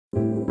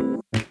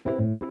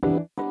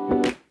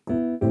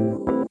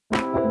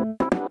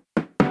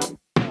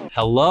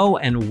Hello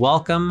and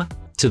welcome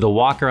to the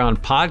Walk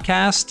Around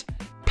podcast,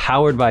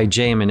 powered by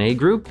JM&A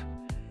Group.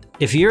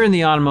 If you're in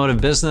the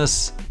automotive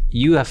business,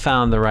 you have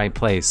found the right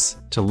place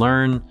to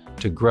learn,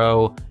 to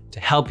grow, to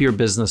help your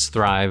business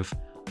thrive.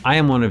 I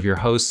am one of your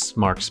hosts,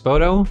 Mark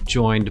Spoto,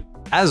 joined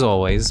as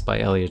always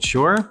by Elliot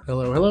Shore.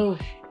 Hello, hello.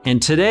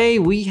 And today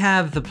we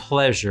have the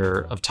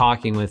pleasure of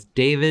talking with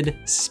David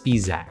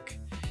Spizak.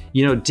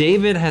 You know,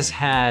 David has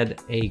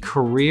had a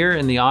career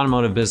in the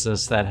automotive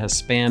business that has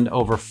spanned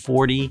over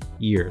 40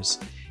 years.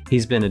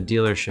 He's been a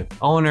dealership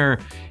owner,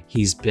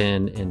 he's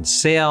been in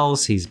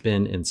sales, he's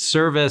been in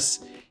service.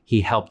 He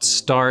helped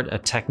start a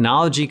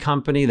technology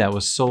company that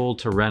was sold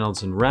to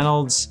Reynolds and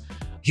Reynolds.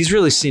 He's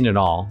really seen it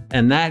all,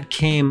 and that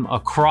came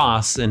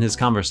across in his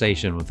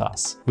conversation with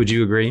us. Would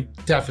you agree?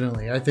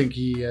 Definitely. I think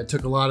he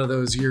took a lot of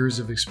those years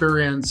of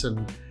experience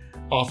and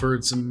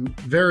offered some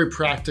very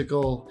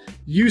practical,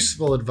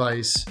 useful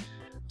advice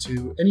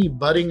to any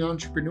budding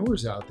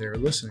entrepreneurs out there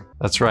listening.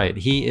 That's right.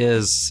 He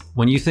is,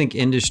 when you think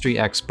industry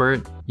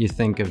expert, you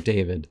think of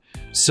David.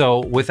 So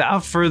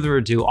without further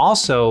ado,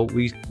 also,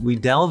 we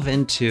delve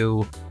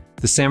into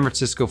the San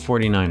Francisco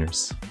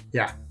 49ers.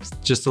 Yeah.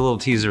 Just a little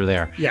teaser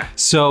there. Yeah.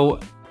 So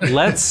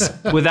let's,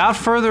 without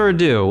further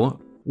ado,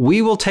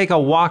 we will take a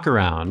walk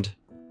around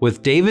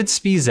with David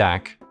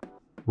Spizak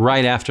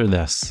right after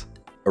this.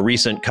 A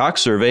recent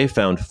Cox survey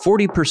found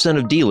 40%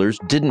 of dealers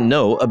didn't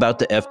know about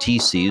the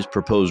FTC's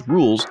proposed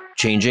rules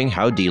changing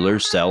how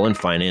dealers sell and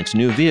finance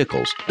new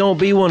vehicles. Don't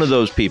be one of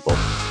those people.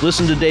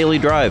 Listen to Daily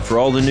Drive for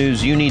all the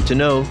news you need to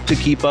know to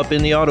keep up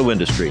in the auto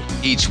industry.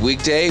 Each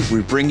weekday,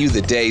 we bring you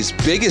the day's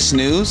biggest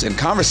news and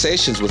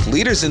conversations with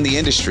leaders in the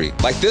industry,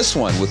 like this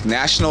one with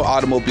National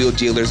Automobile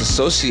Dealers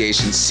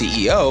Association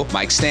CEO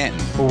Mike Stanton.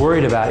 We're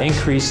worried about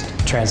increased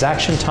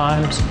transaction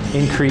times,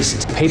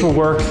 increased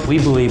paperwork. We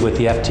believe what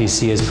the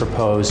FTC has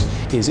proposed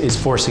is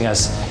forcing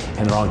us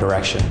in the wrong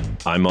direction.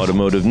 I'm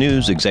Automotive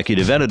News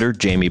Executive Editor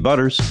Jamie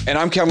Butters. And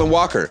I'm Kellen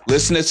Walker.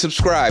 Listen and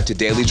subscribe to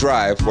Daily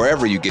Drive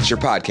wherever you get your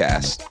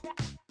podcast.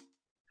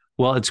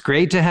 Well, it's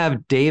great to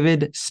have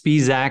David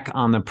Spizak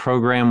on the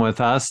program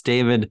with us.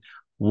 David,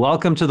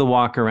 welcome to the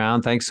Walk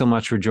Around. Thanks so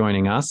much for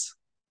joining us.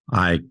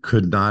 I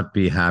could not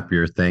be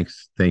happier. Thank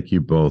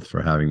you both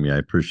for having me. I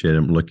appreciate it.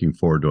 I'm looking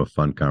forward to a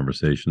fun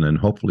conversation and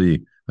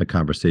hopefully a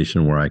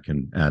conversation where I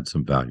can add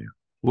some value.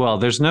 Well,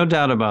 there's no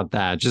doubt about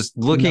that. Just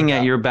looking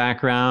at your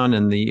background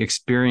and the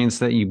experience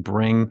that you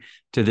bring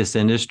to this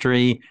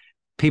industry,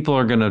 people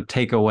are going to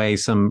take away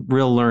some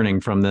real learning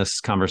from this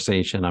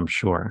conversation, I'm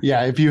sure.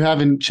 Yeah, if you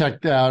haven't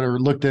checked out or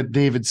looked at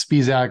David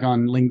Spizak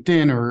on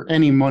LinkedIn or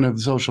any one of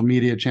the social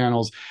media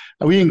channels,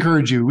 we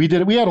encourage you. We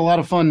had a lot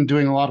of fun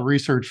doing a lot of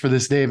research for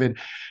this, David.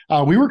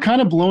 We were kind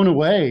of blown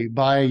away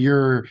by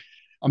your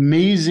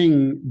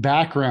amazing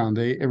background,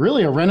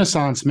 really a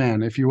Renaissance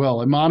man, if you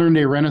will, a modern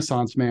day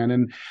Renaissance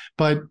man.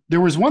 But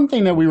there was one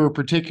thing that we were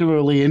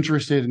particularly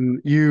interested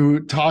in you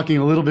talking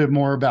a little bit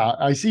more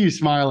about. I see you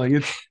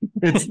smiling.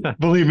 It's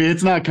believe me,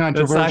 it's not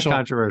controversial. It's not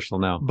controversial,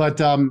 no. But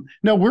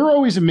no, we're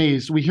always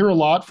amazed. We hear a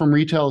lot from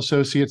retail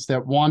associates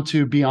that want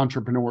to be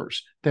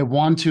entrepreneurs, that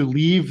want to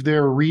leave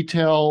their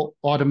retail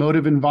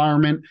automotive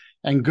environment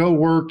and go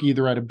work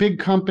either at a big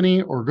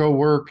company or go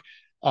work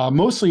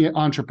mostly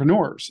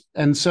entrepreneurs.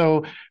 And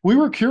so we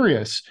were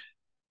curious,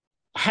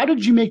 how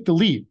did you make the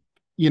leap,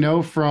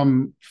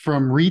 from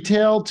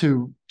retail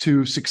to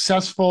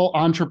successful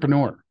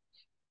entrepreneur?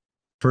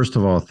 First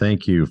of all,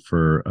 thank you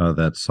for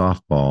that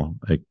softball.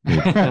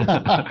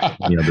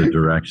 The other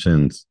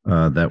directions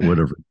that would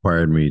have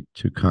required me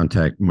to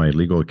contact my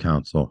legal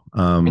counsel.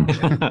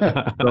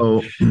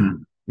 So,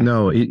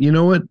 no, you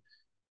know what?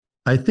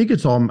 I think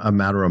it's all a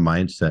matter of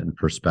mindset and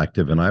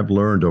perspective. And I've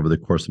learned over the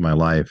course of my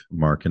life,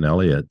 Mark and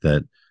Elliot,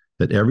 that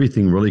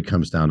everything really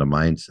comes down to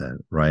mindset,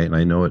 right? And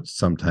I know it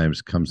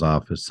sometimes comes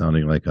off as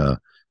sounding like a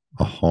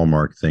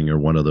Hallmark thing or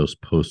one of those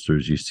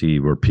posters you see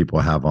where people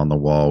have on the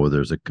wall where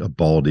there's a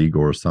bald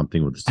eagle or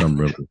something with some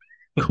really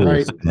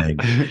cool thing.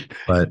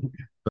 But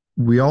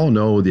we all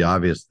know the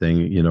obvious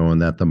thing,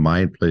 and that the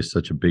mind plays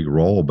such a big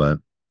role. But,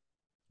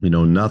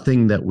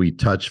 nothing that we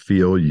touch,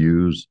 feel,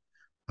 use,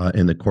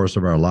 in the course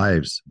of our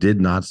lives did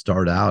not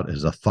start out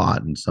as a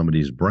thought in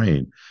somebody's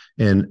brain.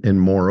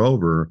 And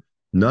moreover,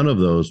 none of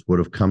those would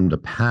have come to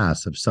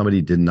pass if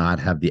somebody did not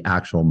have the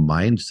actual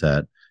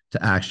mindset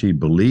to actually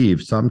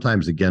believe,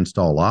 sometimes against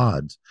all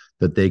odds,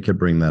 that they could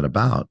bring that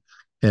about.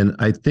 And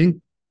I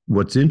think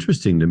what's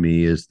interesting to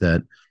me is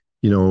that,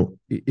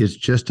 it's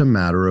just a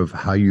matter of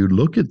how you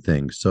look at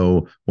things.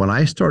 So when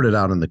I started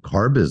out in the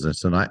car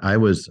business, and I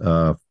was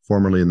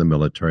formerly in the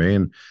military,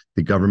 and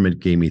the government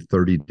gave me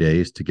 30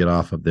 days to get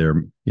off of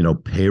their,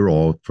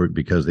 payroll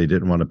because they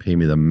didn't want to pay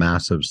me the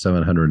massive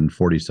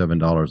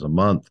 $747 a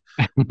month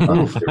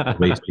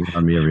wasting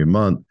on me every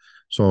month.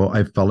 So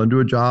I fell into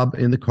a job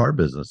in the car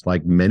business.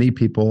 Like many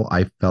people,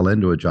 I fell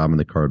into a job in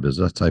the car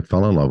business. I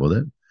fell in love with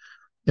it.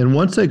 And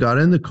once I got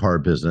in the car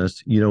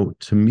business,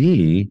 to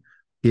me,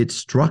 it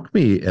struck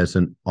me as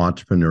an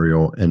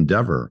entrepreneurial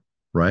endeavor.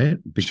 right?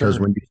 Because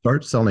Sure. when you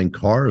start selling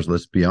cars,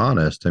 let's be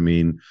honest, I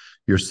mean,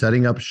 you're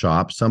setting up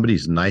shop.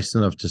 Somebody's nice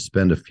enough to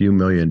spend a few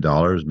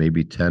 $1,000,000,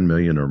 maybe 10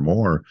 million or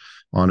more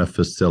on a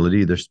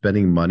facility. They're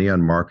spending money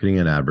on marketing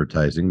and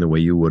advertising the way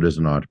you would as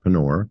an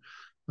entrepreneur.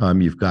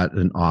 You've got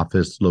an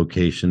office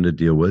location to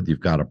deal with.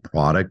 You've got a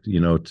product,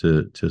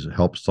 to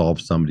help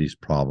solve somebody's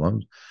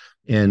problems.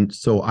 And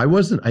so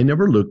I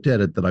never looked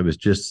at it that I was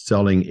just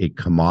selling a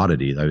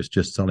commodity. I was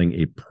just selling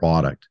a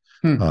product,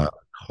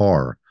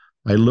 car.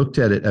 I looked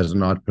at it as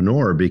an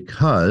entrepreneur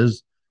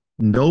because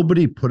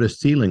nobody put a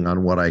ceiling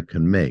on what I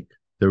can make.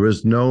 It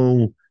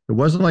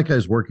wasn't like I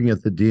was working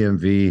at the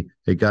DMV.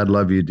 Hey, God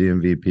love you,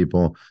 DMV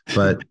people.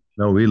 But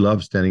no, we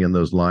love standing in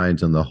those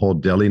lines and the whole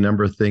deli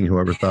number thing.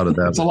 Whoever thought of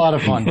that? It's a lot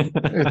of fun.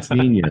 It's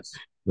genius,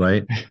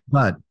 right?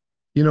 But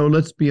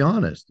let's be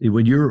honest.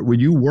 When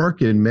you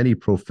work in many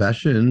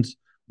professions,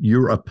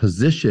 you're a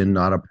position,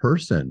 not a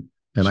person.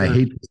 And Sure. I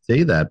hate to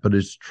say that, but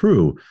it's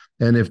true.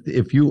 And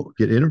if you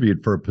get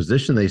interviewed for a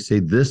position, they say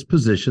this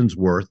position's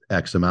worth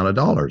X amount of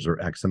dollars or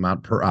X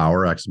amount per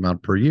hour, X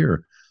amount per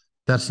year.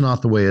 That's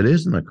not the way it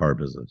is in the car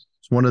business.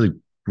 It's one of the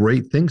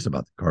great things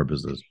about the car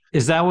business.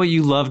 Is that what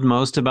you loved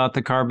most about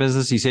the car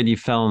business? You said you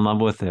fell in love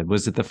with it.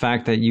 Was it the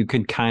fact that you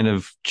could kind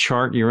of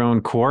chart your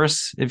own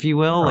course, if you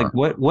will? Like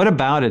what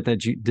about it that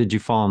did you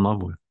fall in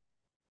love with?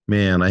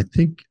 Man, I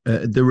think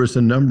there was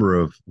a number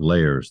of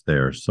layers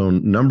there. So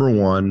number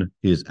one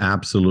is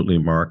absolutely,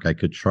 Mark, I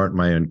could chart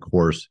my own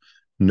course.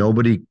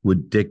 Nobody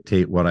would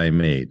dictate what I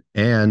made.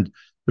 And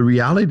the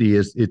reality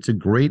is it's a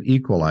great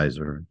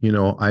equalizer.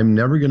 I'm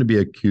never going to be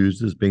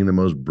accused as being the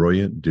most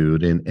brilliant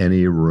dude in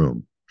any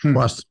room.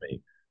 Trust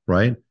me,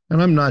 right?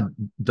 And I'm not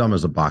dumb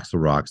as a box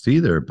of rocks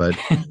either, but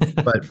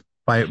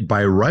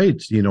by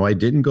rights, I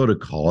didn't go to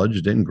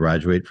college, didn't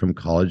graduate from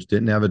college,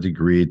 didn't have a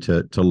degree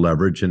to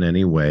leverage in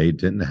any way,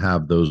 didn't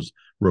have those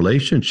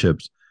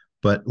relationships.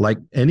 But like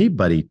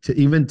anybody,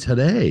 even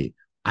today,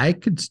 I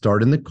could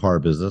start in the car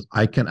business.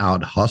 I can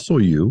out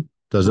hustle you.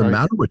 Doesn't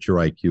matter what your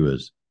IQ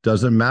is.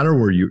 Doesn't matter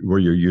where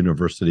your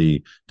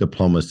university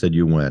diploma said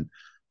you went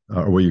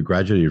or where you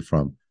graduated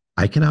from.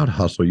 I can out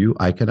hustle you.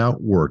 I can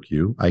outwork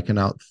you. I can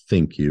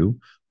outthink you.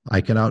 I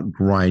can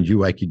outgrind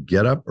you. I could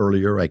get up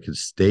earlier. I could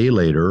stay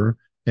later.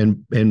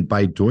 And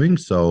by doing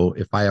so,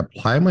 if I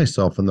apply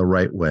myself in the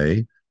right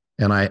way,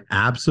 and I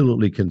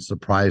absolutely can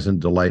surprise and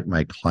delight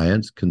my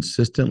clients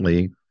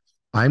consistently,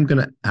 I'm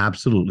going to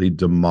absolutely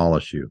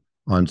demolish you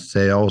on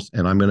sales.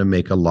 And I'm going to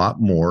make a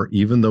lot more,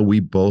 even though we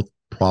both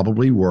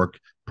probably work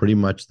pretty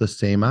much the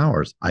same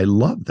hours. I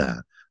love that.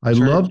 I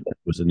love that it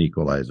was an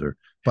equalizer.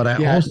 But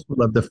I also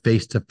love the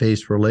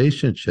face-to-face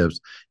relationships.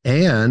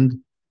 And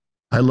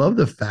I love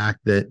the fact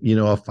that,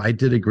 if I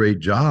did a great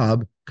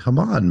job, come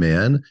on,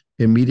 man,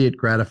 immediate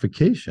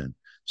gratification.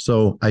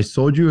 So I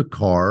sold you a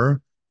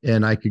car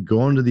and I could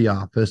go into the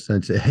office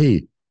and say,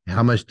 hey,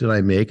 how much did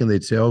I make? And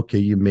they'd say, okay,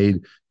 you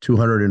made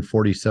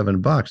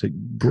 $247.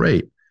 Like,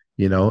 great.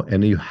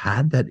 And you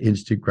had that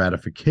instant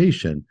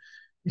gratification.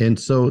 And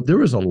so there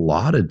was a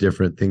lot of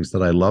different things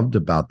that I loved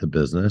about the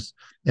business.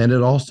 And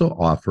it also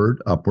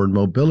offered upward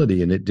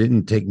mobility. And it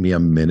didn't take me a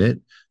minute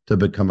to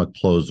become a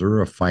closer,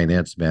 a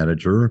finance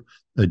manager,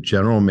 a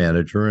general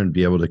manager, and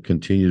be able to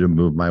continue to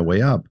move my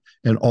way up.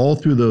 And all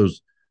through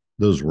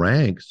those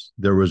ranks,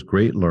 there was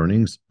great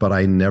learnings, but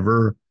I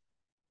never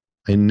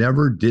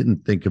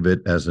didn't think of it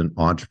as an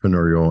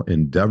entrepreneurial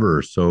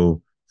endeavor.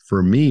 So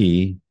for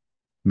me,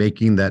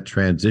 making that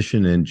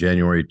transition in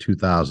January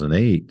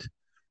 2008,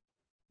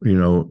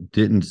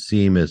 didn't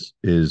seem as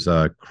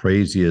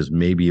crazy as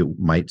maybe it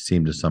might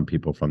seem to some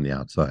people from the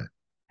outside.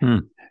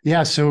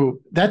 Yeah, so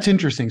that's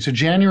interesting. So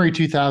January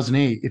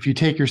 2008, if you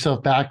take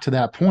yourself back to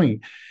that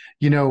point,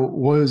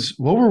 what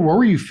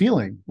were you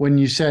feeling when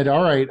you said,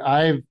 all right,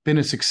 I've been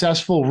a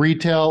successful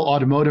retail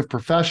automotive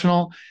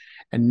professional,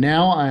 and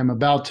now I'm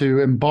about to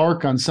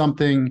embark on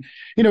something,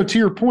 to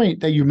your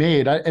point that you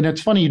made. And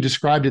it's funny you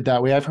described it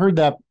that way. I've heard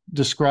that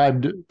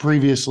described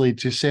previously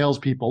to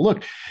salespeople.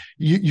 Look,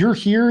 you're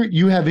here,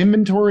 you have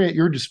inventory at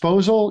your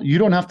disposal. You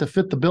don't have to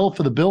fit the bill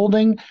for the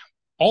building.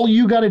 All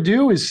you got to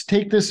do is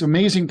take this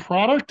amazing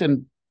product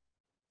and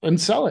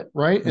sell it,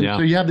 right? And so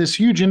you have this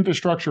huge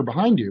infrastructure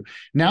behind you.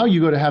 Now you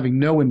go to having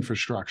no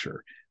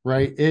infrastructure,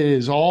 right? It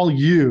is all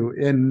you.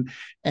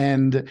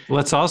 And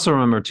let's also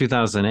remember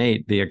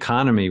 2008, the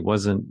economy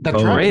wasn't the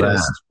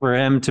greatest for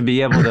him to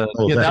be able to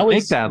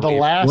make that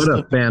leap. What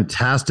a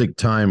fantastic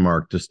time,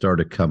 Mark, to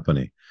start a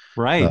company.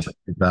 Right.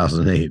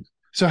 2008.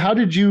 So how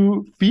did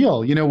you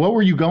feel? What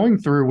were you going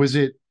through? Was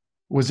it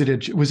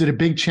a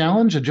big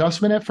challenge,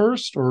 adjustment at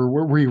first, or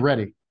were you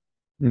ready?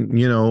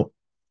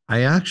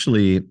 I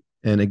actually,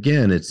 and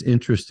again, it's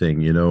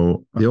interesting,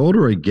 the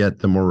older I get,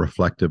 the more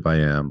reflective I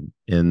am,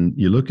 and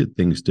you look at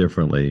things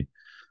differently.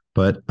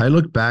 But I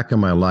look back on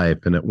my life,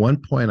 and at one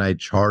point I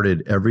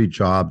charted every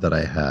job that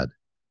I had,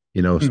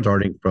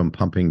 starting from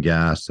pumping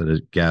gas at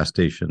a gas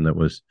station that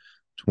was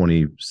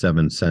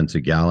 27 cents a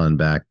gallon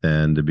back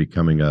then, to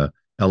becoming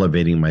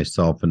elevating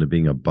myself into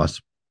being a bus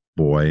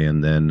boy,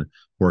 and then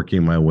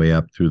working my way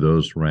up through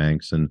those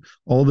ranks and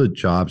all the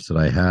jobs that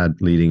I had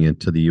leading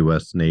into the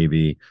U.S.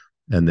 Navy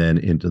and then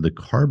into the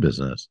car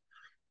business.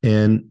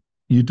 And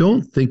you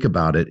don't think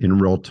about it in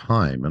real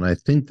time. And I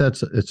think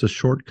it's a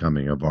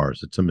shortcoming of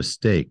ours. It's a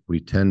mistake. We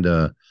tend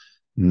to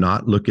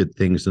not look at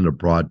things in a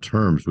broad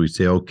terms. We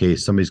say, okay,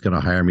 somebody's going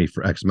to hire me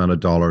for X amount of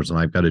dollars and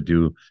I've got to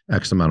do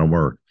X amount of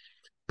work.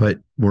 But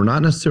we're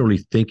not necessarily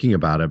thinking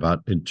about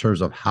in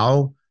terms of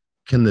how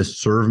can this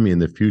serve me in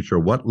the future?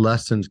 What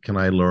lessons can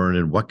I learn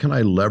and what can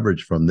I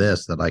leverage from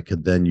this that I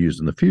could then use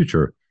in the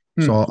future?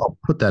 So I'll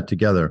put that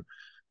together.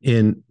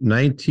 In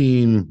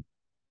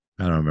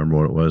I don't remember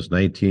what it was,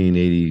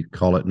 1980,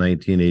 call it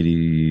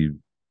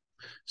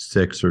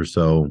 1986 or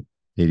so,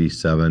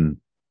 87,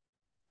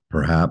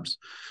 perhaps.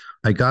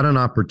 I got an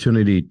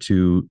opportunity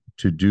to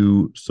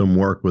do some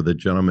work with a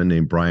gentleman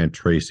named Brian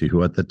Tracy,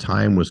 who at the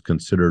time was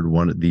considered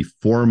one of the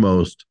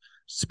foremost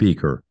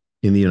speaker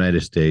in the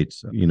United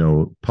States,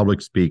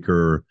 public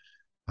speaker,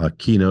 a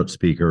keynote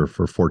speaker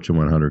for Fortune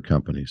 100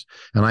 companies.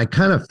 And I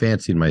kind of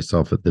fancied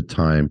myself at the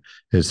time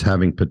as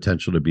having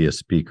potential to be a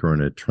speaker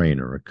and a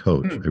trainer, a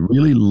coach. I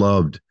really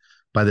loved,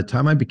 by the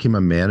time I became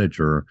a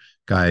manager,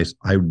 guys,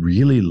 I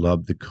really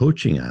loved the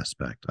coaching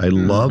aspect. I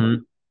loved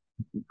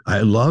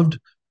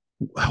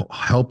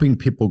helping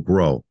people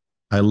grow.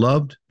 I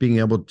loved being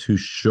able to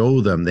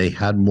show them they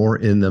had more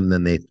in them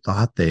than they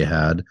thought they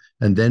had,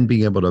 and then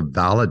being able to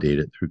validate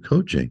it through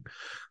coaching.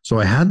 So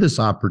I had this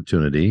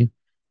opportunity.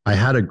 I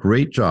had a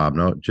great job.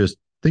 Now, just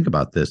think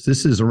about this.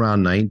 This is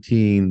around call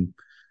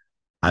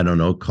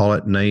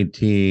it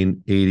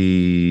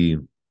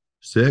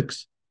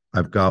 1986.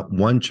 I've got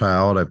one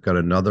child. I've got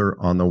another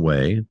on the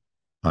way.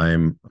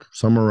 I'm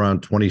somewhere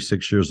around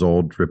 26 years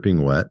old,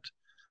 dripping wet.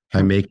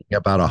 I'm making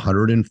about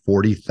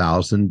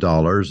 $140,000 in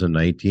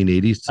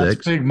 1986.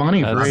 That's big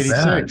money for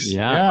 86.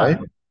 Yeah. Right?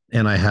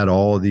 And I had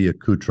all the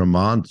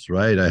accoutrements,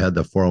 right? I had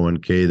the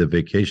 401k, the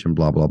vacation,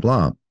 blah, blah,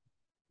 blah.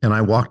 And I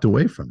walked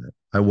away from it.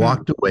 I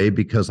walked away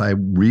because I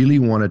really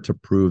wanted to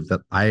prove that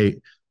I,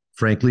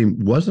 frankly,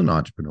 was an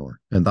entrepreneur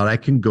and that I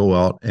can go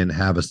out and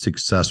have a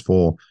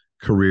successful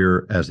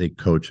career as a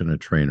coach and a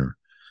trainer.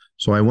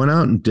 So I went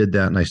out and did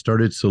that, and I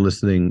started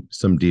soliciting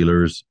some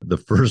dealers, the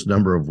first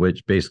number of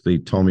which basically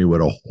told me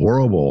what a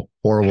horrible,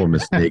 horrible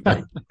mistake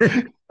I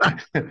did.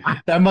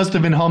 That must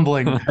have been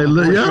humbling. I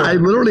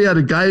literally had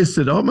a guy who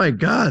said, "Oh my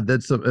God,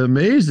 that's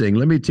amazing.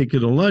 Let me take you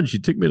to lunch." He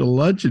took me to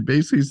lunch and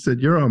basically said,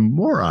 "You're a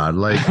moron.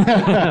 Like, what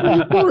are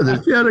you doing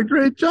this? You had a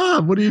great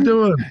job. What are you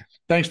doing?"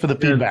 Thanks for the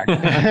feedback.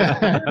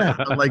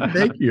 I'm like,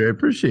 "Thank you. I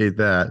appreciate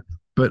that."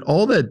 But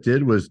all that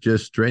did was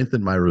just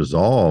strengthen my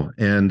resolve.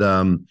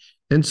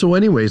 And so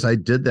anyways, I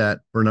did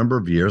that for a number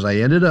of years. I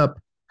ended up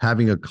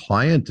having a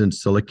client in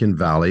Silicon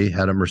Valley,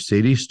 had a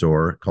Mercedes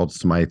store called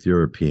Smythe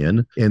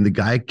European, and the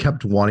guy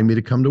kept wanting me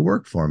to come to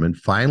work for him. And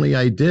finally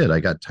I did. I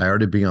got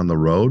tired of being on the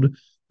road.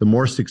 The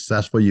more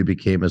successful you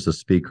became as a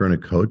speaker and a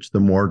coach,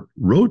 the more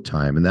road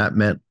time. And that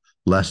meant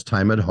less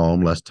time at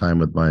home, less time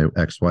with my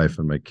ex-wife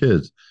and my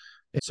kids.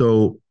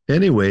 So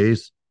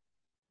anyways,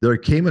 there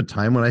came a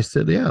time when I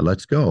said, yeah,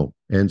 let's go.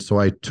 And so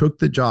I took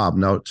the job.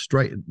 Now,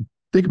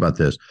 think about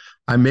this.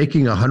 I'm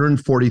making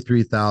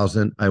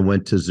 $143,000. I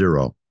went to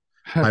zero.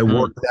 I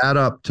worked that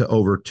up to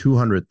over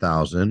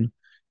 $200,000.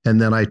 And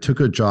then I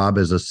took a job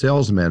as a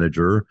sales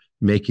manager,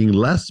 making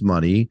less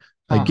money,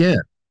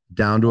 again,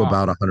 down to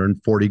about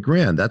 140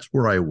 grand. That's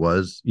where I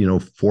was,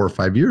 4 or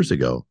 5 years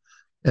ago.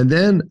 And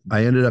then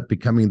I ended up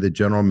becoming the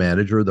general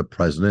manager, the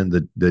president,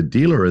 the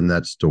dealer in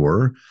that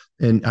store.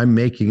 And I'm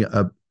making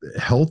a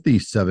healthy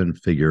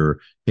 7-figure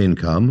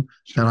income.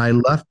 And I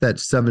left that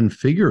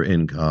 7-figure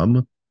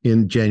income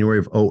in January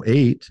of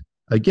 2008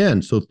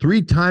 again. So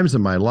 3 times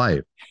in my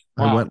life,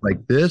 I went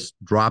like this,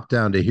 dropped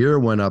down to here,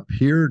 went up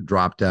here,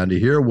 dropped down to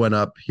here, went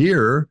up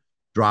here,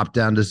 dropped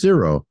down to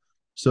zero.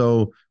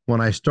 So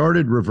when I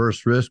started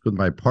Reverse Risk with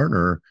my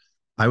partner,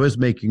 I was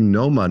making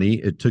no money.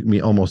 It took me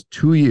almost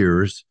 2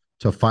 years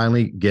to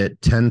finally get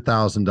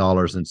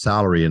 $10,000 in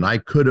salary. And I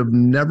could have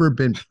never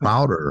been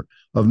prouder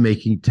of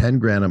making 10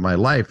 grand in my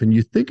life. And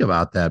you think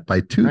about that,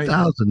 by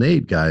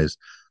 2008, guys,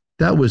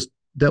 that was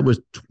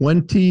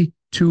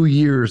 22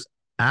 years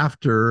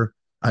after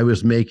I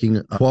was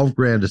making 12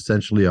 grand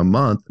essentially a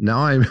month. Now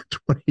I'm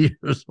 20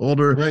 years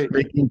older,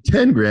 making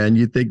 10 grand.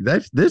 You think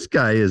this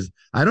guy is,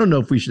 I don't know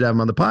if we should have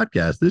him on the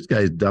podcast. This guy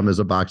is dumb as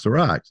a box of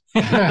rocks.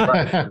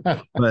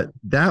 But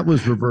that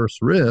was Reverse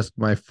Risk,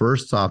 my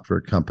first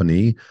software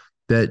company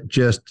that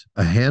just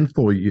a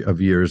handful of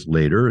years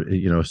later,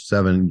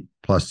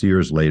 7+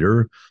 years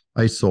later,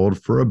 I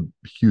sold for a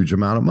huge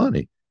amount of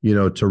money,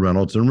 to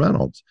Reynolds and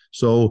Reynolds.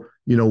 So,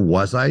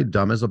 was I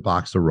dumb as a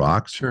box of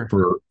rocks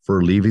for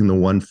leaving the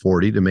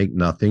 140 to make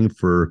nothing,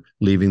 for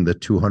leaving the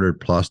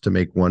 200 plus to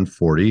make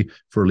 140,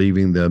 for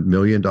leaving the $1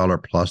 million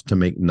plus to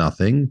make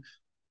nothing?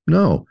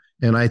 No.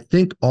 And I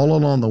think all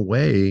along the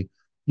way,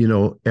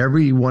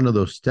 every one of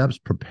those steps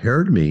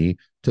prepared me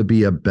to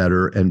be a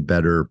better and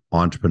better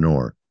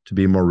entrepreneur, to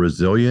be more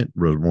resilient,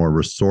 more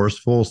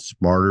resourceful,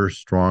 smarter,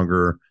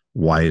 stronger,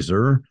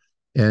 wiser.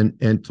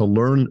 and to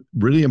learn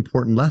really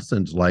important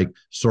lessons, like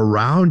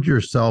surround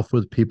yourself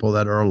with people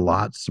that are a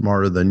lot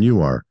smarter than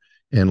you are.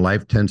 And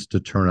life tends to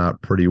turn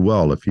out pretty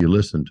well if you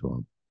listen to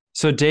them.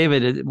 So,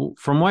 David,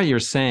 from what you're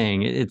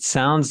saying, it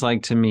sounds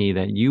like to me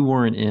that you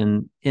weren't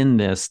in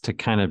this to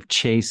kind of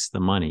chase the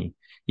money.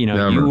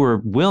 Never. You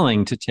were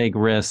willing to take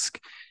risk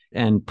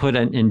and put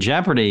in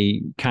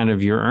jeopardy kind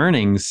of your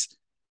earnings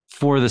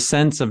for the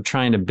sense of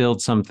trying to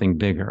build something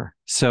bigger.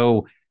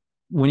 So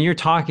when you're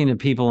talking to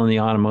people in the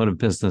automotive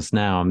business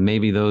now,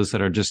 maybe those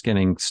that are just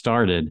getting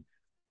started,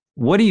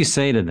 what do you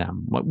say to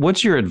them?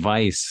 What's your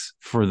advice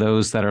for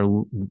those that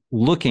are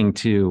looking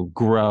to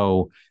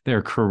grow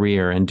their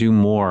career and do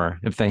more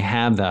if they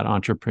have that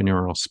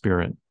entrepreneurial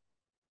spirit?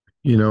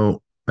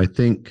 I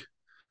think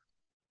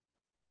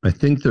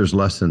there's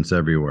lessons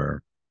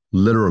everywhere,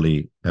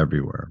 literally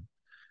everywhere.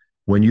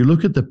 When you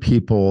look at the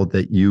people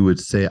that you would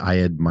say, I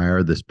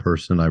admire this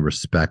person, I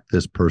respect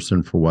this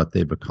person for what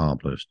they've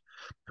accomplished,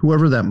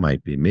 whoever that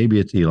might be. Maybe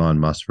it's Elon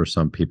Musk for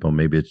some people.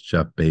 Maybe it's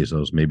Jeff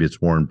Bezos. Maybe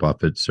it's Warren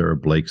Buffett, Sarah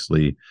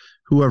Blakesley,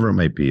 whoever it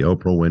might be,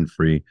 Oprah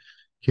Winfrey.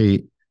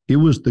 Okay, it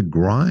was the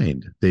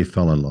grind they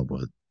fell in love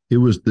with. It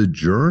was the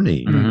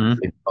journey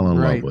they fell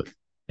in love with.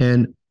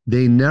 And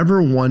they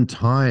never one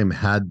time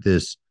had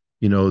this,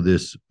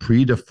 this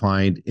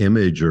predefined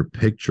image or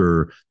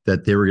picture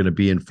that they were going to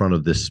be in front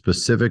of this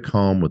specific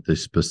home with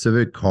this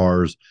specific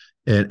cars.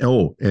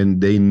 And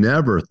they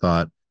never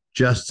thought,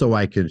 just so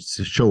I could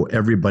show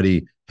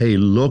everybody, hey,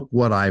 look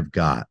what I've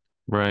got.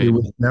 Right. It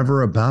was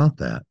never about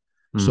that.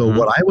 So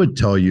what I would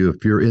tell you,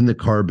 if you're in the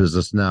car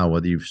business now,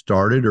 whether you've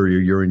started or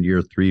you're in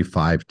year 3,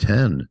 5,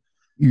 10,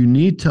 you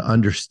need to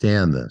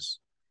understand this.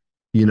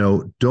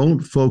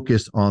 Don't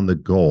focus on the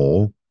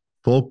goal.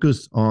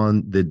 Focus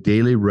on the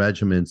daily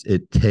regimens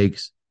it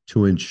takes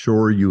to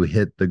ensure you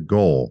hit the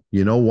goal.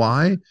 You know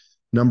why?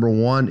 Number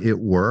 1, it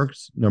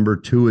works. Number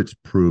 2, it's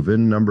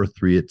proven. Number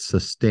 3, it's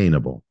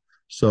sustainable.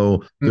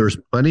 So there's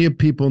plenty of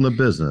people in the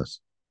business.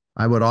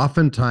 I would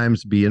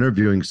oftentimes be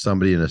interviewing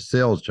somebody in a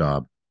sales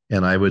job,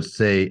 and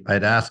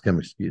I'd ask them,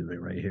 excuse me,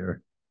 right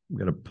here. I'm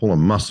going to pull a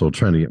muscle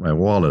trying to get my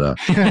wallet out.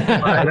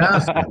 I'd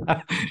ask them,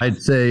 I'd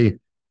say,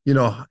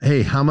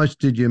 hey, how much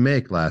did you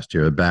make last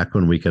year? Back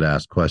when we could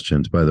ask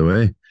questions, by the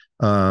way.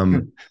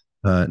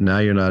 Now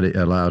you're not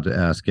allowed to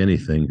ask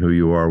anything, who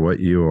you are, what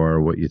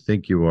you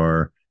think you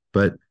are.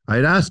 But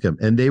I'd ask them,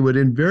 and they would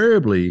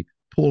invariably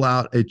pull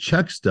out a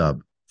check stub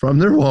from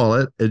their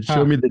wallet and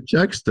show me the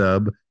check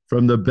stub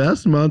from the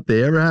best month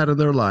they ever had in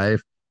their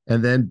life,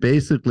 and then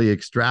basically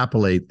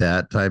extrapolate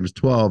that times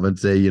 12 and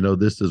say,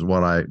 this is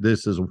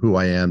who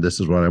I am, this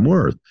is what I'm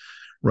worth,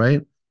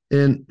 right?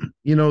 And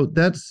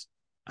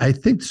I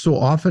think so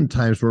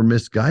oftentimes we're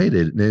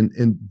misguided. And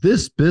in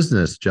this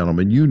business,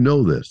 gentlemen,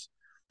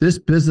 this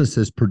business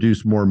has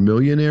produced more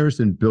millionaires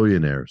and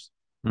billionaires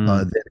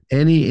than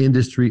any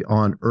industry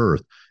on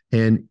earth.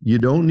 And you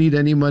don't need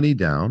any money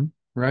down.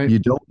 Right. You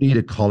don't need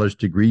a college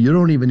degree. You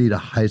don't even need a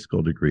high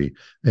school degree.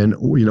 And,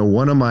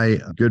 one of my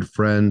good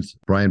friends,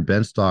 Brian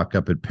Benstock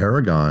up at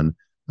Paragon,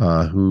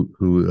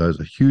 who is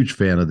a huge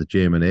fan of the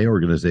JM&A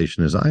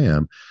organization as I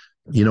am,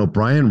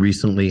 Brian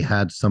recently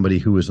had somebody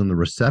who was on the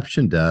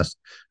reception desk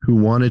who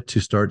wanted to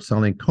start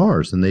selling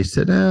cars. And they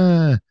said,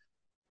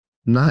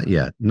 not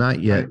yet.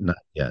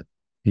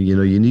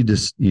 You need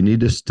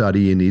to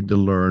study, you need to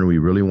learn. We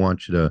really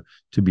want you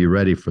to be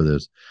ready for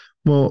this.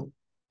 Well,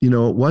 it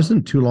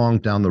wasn't too long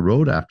down the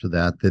road after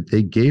that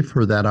they gave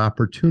her that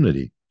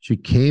opportunity. She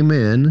came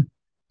in,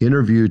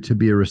 interviewed to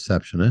be a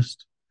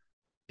receptionist,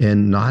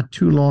 and not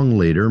too long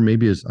later,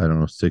 maybe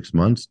 6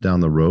 months down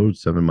the road,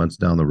 7 months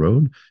down the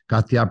road,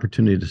 got the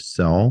opportunity to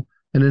sell.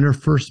 And in her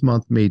first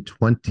month, made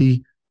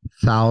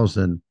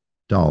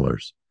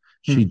 $20,000.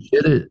 She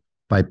did it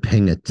by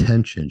paying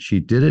attention. She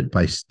did it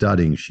by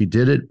studying. She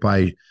did it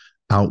by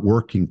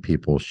outworking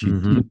people.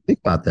 Think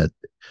about that.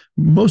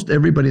 Most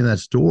everybody in that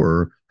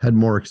store had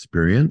more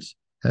experience,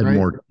 had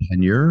more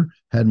tenure,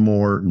 had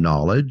more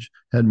knowledge,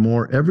 had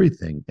more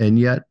everything. And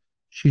yet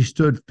she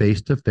stood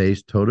face to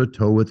face, toe to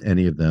toe with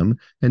any of them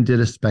and did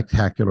a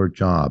spectacular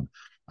job.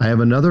 I have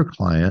another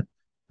client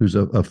who's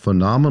a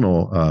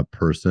phenomenal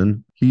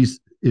person. He's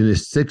in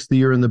his 6th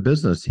year in the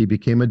business. He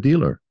became a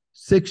dealer.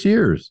 6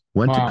 years,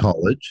 went to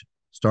college,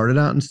 started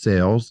out in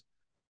sales,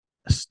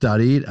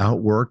 studied,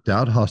 outworked,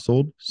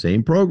 out-hustled,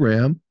 same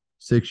program.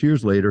 6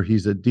 years later,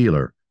 he's a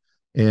dealer.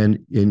 And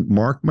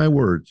mark my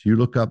words, you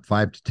look up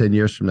 5 to 10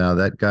 years from now,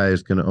 that guy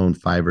is going to own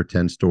 5 or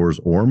 10 stores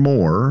or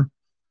more.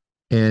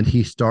 And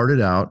he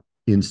started out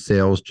in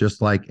sales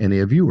just like any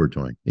of you were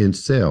doing in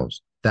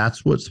sales.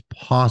 That's what's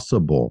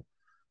possible.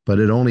 But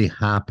it only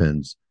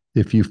happens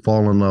if you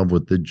fall in love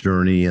with the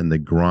journey and the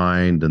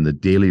grind and the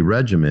daily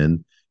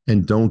regimen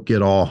and don't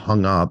get all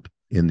hung up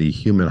in the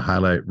human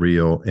highlight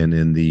reel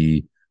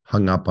and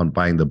hung up on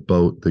buying the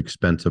boat, the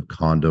expensive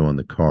condo, and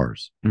the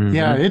cars.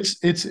 Yeah,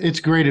 it's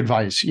great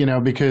advice,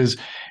 because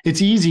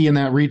it's easy in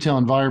that retail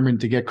environment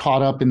to get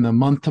caught up in the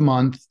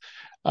month-to-month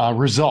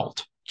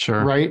result.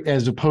 Sure. Right.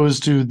 As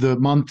opposed to the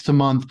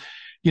month-to-month,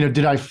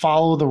 did I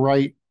follow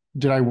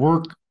did I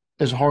work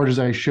as hard as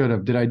I should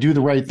have? Did I do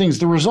the right things?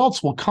 The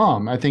results will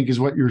come, I think, is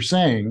what you're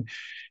saying,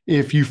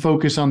 if you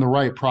focus on the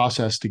right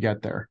process to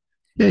get there.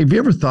 Yeah. Have you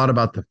ever thought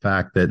about the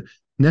fact that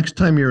next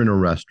time you're in a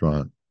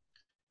restaurant,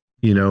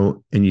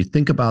 and you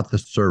think about the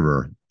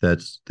server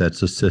that's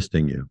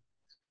assisting you,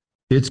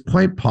 it's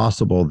quite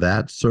possible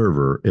that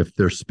server, if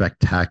they're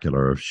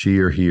spectacular, if she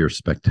or he are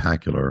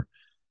spectacular,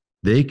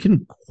 they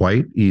can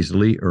quite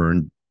easily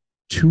earn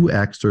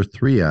 2x or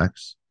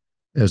 3x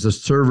as a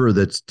server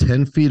that's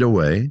 10 feet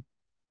away,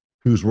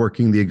 who's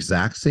working the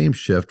exact same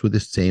shift with the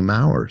same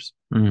hours.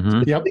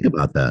 Mm-hmm. Yep. Think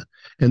about that.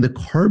 And the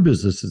car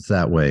business is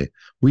that way.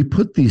 We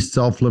put these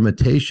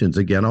self-limitations.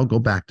 Again, I'll go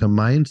back to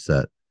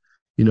mindset.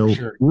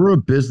 Sure. We're a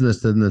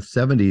business that in the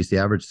 70s, the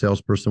average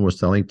salesperson was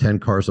selling 10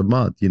 cars a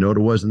month. You know what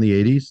it was in the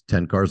 80s?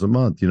 10 cars a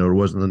month. You know what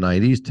it was in the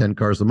 90s? 10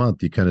 cars a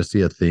month. You kind of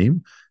see a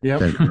theme? Yep.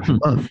 10 cars a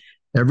month.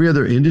 Every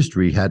other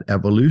industry had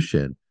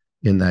evolution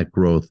in that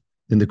growth.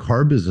 In the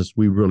car business,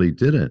 we really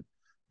didn't.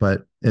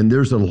 And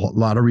there's a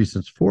lot of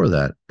reasons for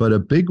that. But a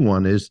big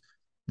one is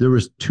there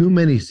was too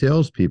many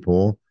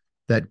salespeople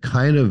that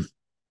kind of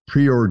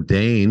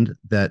preordained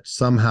that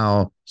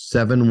somehow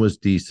 7 was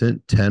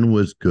decent, 10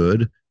 was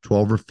good,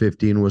 12 or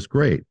 15 was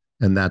great.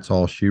 And that's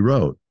all she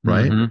wrote,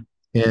 right?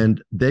 Mm-hmm.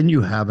 And then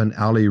you have an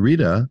Ali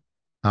Rita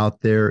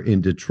out there in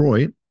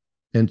Detroit.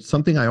 And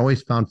something I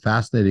always found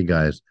fascinating,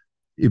 guys,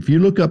 if you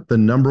look up the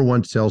number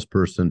one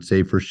salesperson,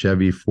 say for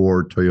Chevy,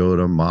 Ford,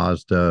 Toyota,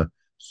 Mazda,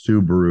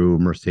 Subaru,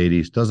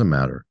 Mercedes, doesn't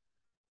matter.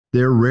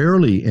 They're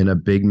rarely in a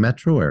big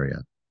metro area.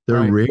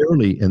 They're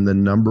rarely in the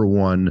number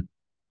one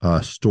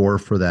store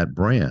for that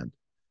brand.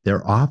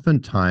 They're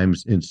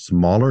oftentimes in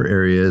smaller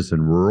areas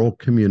and rural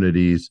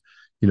communities,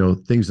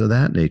 things of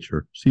that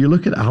nature. So you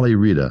look at Ali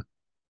Rita,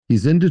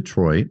 he's in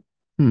Detroit.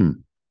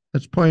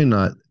 That's probably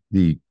not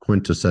the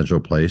quintessential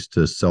place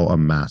to sell a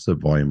massive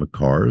volume of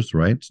cars,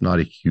 right? It's not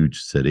a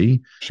huge city.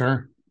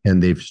 Sure.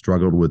 And they've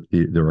struggled with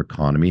their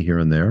economy here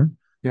and there.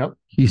 Yep.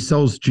 He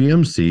sells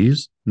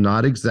GMCs,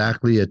 not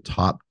exactly a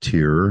top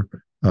tier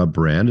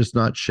brand. It's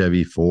not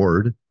Chevy,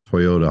 Ford,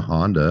 Toyota,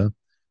 Honda.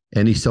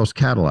 And he sells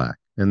Cadillac.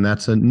 And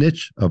that's a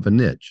niche of a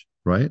niche,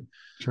 right?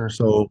 Sure.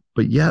 So,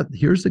 but yet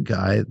here's a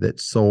guy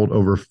that sold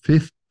over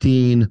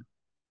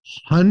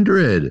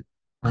 1,500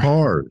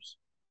 cars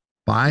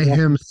by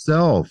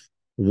himself,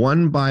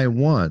 one by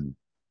one.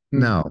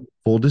 Now,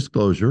 full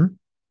disclosure,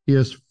 he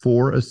has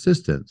 4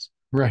 assistants.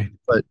 Right.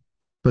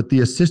 But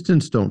the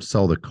assistants don't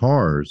sell the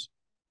cars.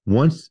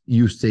 Once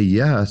you say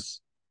yes,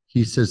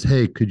 he says,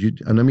 hey,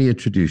 let me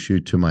introduce you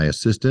to my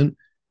assistant.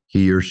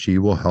 He or she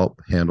will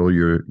help handle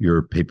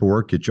your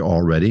paperwork, get you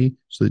all ready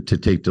to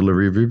take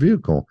delivery of your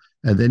vehicle.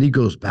 And then he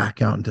goes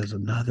back out and does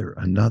another.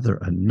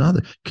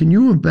 Can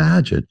you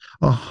imagine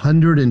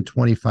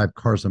 125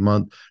 cars a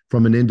month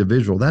from an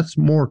individual? That's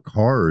more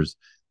cars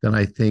than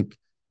I think,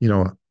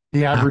 the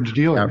average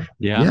dealer.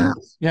 Yeah.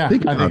 Yeah.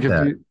 Think about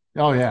that.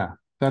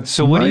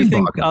 So what do you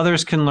think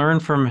others can learn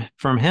from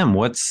him?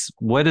 What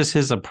is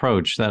his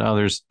approach that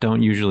others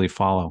don't usually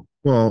follow?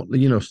 Well,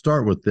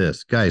 start with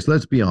this. Guys,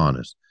 let's be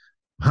honest.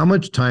 How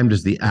much time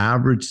does the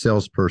average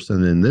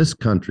salesperson in this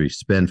country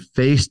spend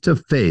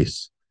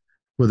face-to-face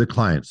with a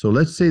client? So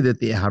let's say that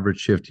the average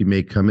shift, he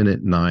may come in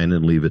at 9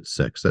 and leave at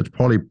 6. That's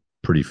probably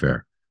pretty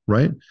fair,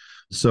 right?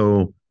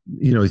 So,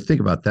 think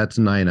about that's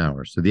 9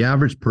 hours. So the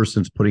average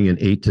person's putting in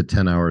 8 to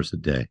 10 hours a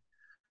day.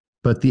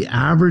 But the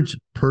average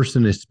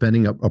person is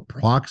spending up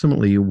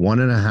approximately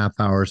 1.5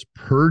 hours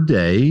per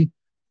day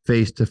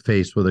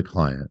face-to-face with a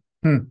client.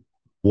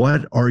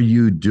 What are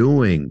you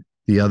doing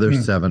the other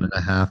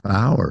 7.5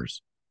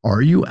 hours?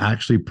 Are you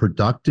actually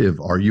productive?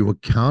 Are you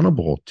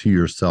accountable to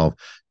yourself?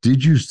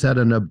 Did you set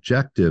an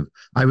objective?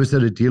 I was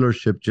at a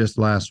dealership just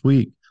last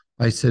week.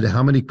 I said,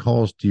 how many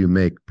calls do you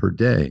make per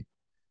day?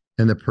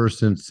 And the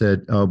person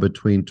said,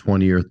 between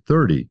 20 or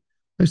 30.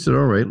 I said,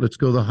 all right, let's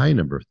go the high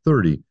number,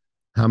 30.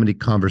 How many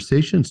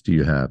conversations do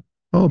you have?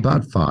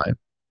 About 5.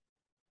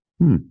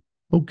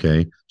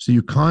 Okay. So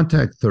you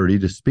contact 30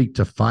 to speak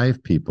to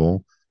 5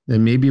 people,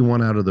 and maybe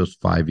 1 out of those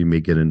 5, you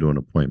may get into an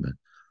appointment.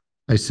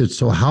 I said,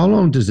 so how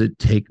long does it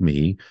take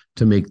me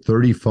to make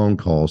 30 phone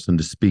calls and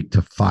to speak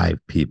to 5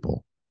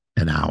 people?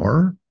 An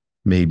hour,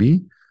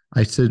 maybe.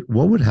 I said,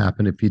 what would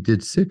happen if you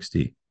did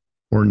 60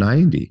 or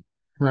 90?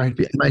 Right.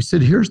 And I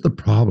said, here's the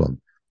problem.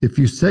 If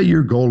you set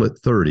your goal at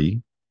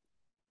 30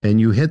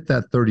 and you hit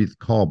that 30th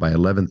call by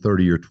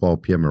 11:30 or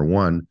 12 p.m. or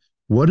 1,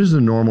 what does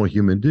a normal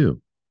human do?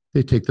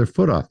 They take their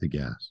foot off the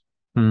gas.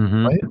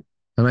 Right?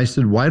 And I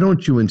said, why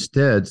don't you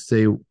instead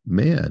say,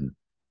 man,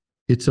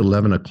 it's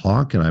 11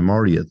 o'clock and I'm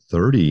already at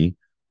 30.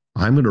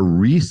 I'm going to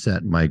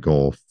reset my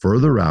goal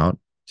further out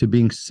to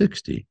being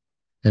 60.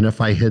 And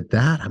if I hit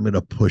that, I'm going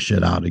to push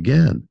it out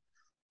again.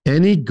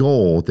 Any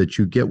goal that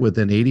you get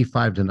within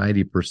 85 to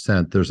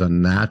 90%, there's a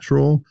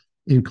natural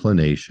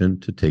inclination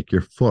to take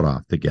your foot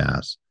off the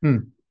gas.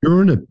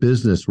 You're in a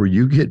business where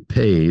you get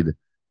paid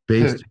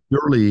based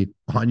purely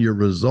on your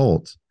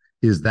results.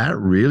 Is that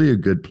really a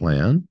good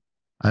plan?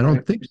 I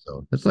don't think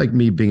so. It's like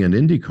me being an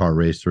Indy car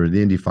racer,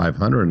 the Indy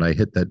 500, and I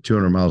hit that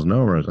 200 miles an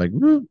hour. I was like,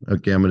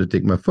 okay, I'm going to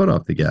take my foot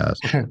off the gas.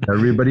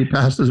 Everybody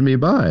passes me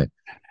by.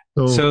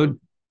 So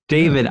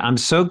David, I'm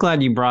so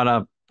glad you brought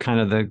up kind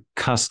of the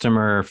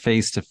customer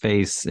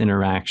face-to-face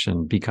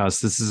interaction, because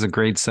this is a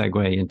great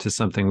segue into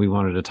something we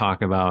wanted to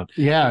talk about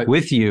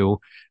with you.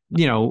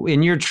 You know,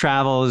 in your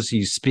travels,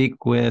 you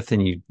speak with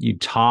and you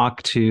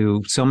talk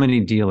to so many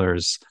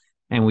dealers,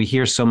 and we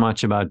hear so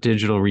much about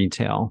digital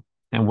retail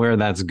and where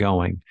that's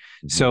going.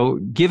 So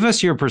give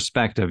us your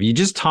perspective. You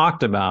just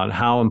talked about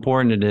how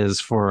important it is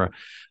for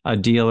a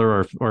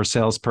dealer or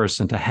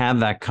salesperson to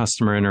have that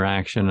customer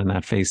interaction and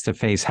that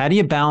face-to-face. How do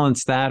you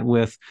balance that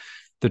with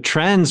the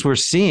trends we're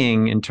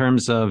seeing in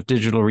terms of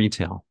digital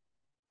retail?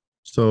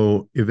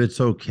 So if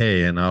it's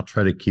okay, and I'll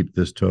try to keep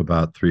this to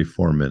about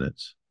 3-4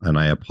 minutes, and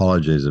I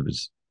apologize if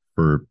it's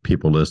for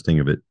people listening,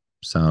 if it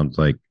sounds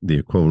like the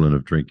equivalent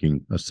of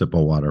drinking a sip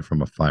of water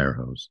from a fire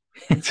hose.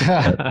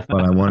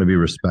 but I want to be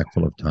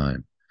respectful of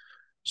time.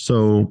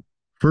 So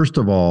first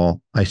of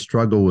all, I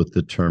struggle with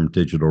the term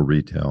digital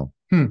retail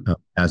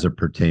as it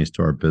pertains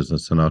to our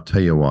business, and I'll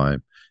tell you why.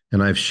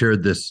 And I've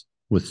shared this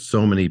with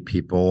so many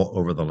people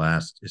over the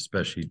last,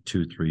 especially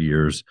 2-3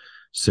 years,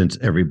 since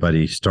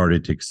everybody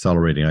started to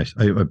accelerating.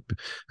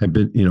 I've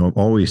been,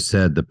 always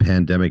said the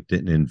pandemic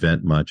didn't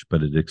invent much,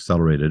 but it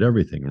accelerated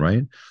everything,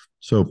 right?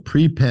 So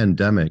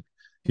pre-pandemic,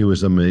 it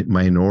was a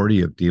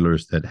minority of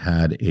dealers that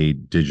had a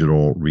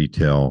digital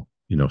retail,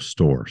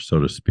 store, so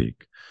to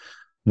speak.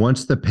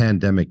 Once the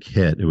pandemic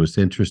hit, it was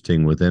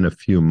interesting. Within a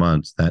few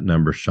months, that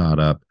number shot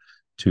up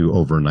to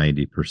over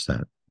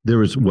 90%.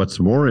 What's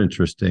more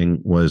interesting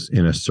was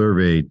in a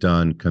survey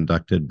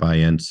conducted by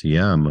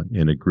NCM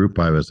in a group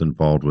I was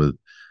involved with,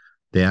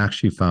 they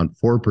actually found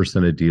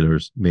 4% of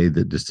dealers made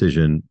the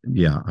decision,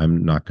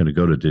 I'm not going to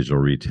go to digital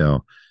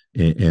retail.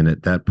 And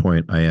at that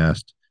point, I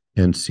asked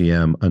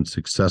NCM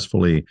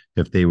unsuccessfully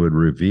if they would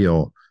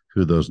reveal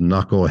who those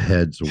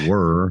knuckleheads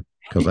were,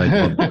 because I'd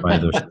love to buy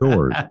their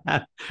stores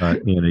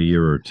in a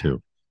year or two.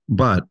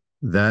 But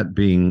that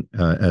being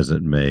as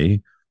it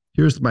may,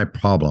 here's my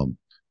problem.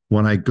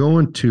 When I go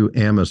into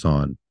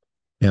Amazon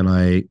and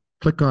I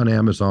click on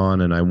Amazon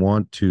and I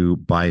want to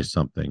buy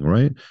something,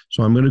 right?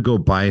 So I'm going to go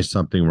buy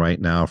something right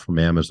now from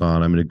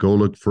Amazon. I'm going to go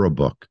look for a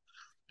book.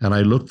 And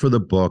I look for the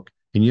book.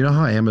 And you know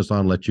how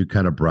Amazon lets you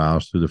kind of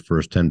browse through the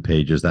first 10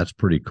 pages? That's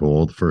pretty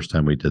cool. The first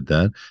time we did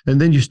that.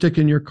 And then you stick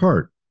in your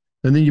cart.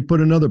 And then you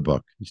put another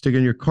book. You stick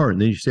in your cart.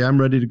 And then you say,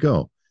 I'm ready to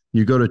go.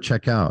 You go to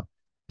check out.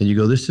 And you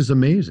go, this is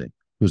amazing.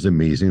 It was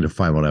amazing to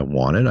find what I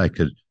wanted. I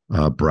could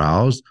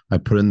browse. I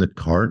put in the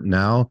cart.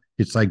 Now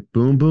it's like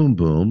boom, boom,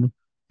 boom.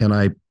 And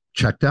I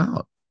checked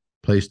out,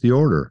 placed the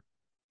order.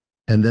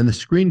 And then the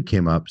screen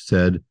came up,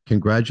 said,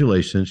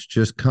 congratulations,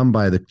 just come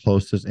by the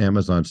closest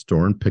Amazon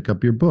store and pick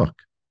up your book.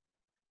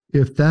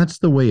 If that's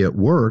the way it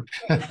worked,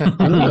 none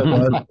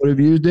of us would have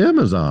used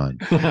Amazon.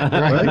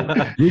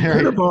 Right? You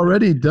could have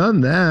already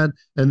done that.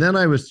 And then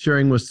I was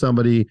sharing with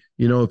somebody,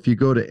 if you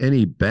go to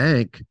any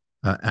bank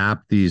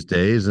app these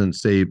days and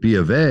say B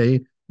of A,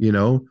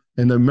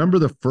 and remember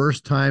the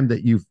first time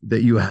that you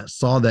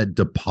saw that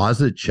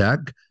deposit check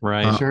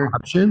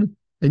option,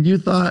 and you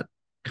thought,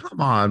 come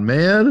on,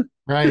 man,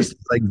 this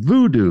is like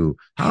voodoo.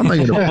 How am I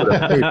going to put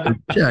a paper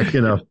check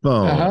in a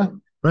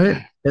phone?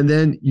 Right. And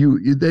then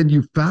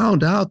you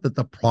found out that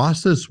the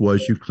process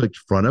was you clicked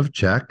front of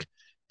check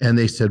and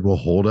they said, well,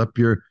 hold up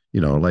your,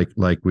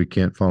 like we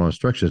can't follow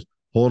instructions,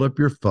 hold up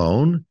your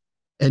phone.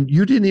 And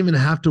you didn't even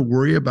have to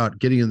worry about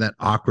getting in that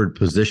awkward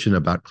position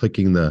about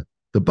clicking the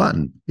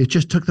button. It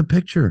just took the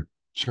picture.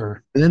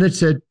 Sure. And then it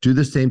said, do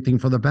the same thing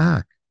from the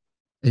back.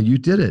 And you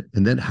did it.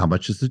 And then how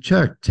much is the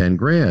check? 10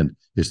 grand.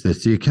 Is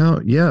this the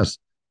account? Yes.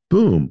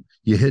 Boom.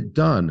 You hit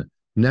done.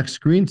 Next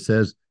screen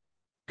says,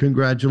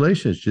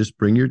 congratulations, just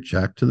bring your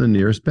check to the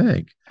nearest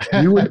bank.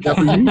 You would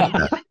never use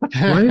that,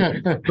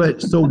 right?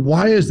 But so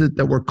why is it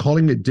that we're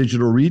calling it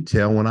digital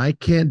retail when I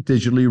can't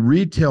digitally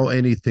retail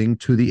anything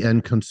to the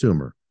end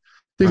consumer?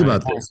 Think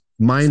about this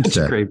mindset.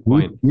 Such a great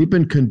point. We've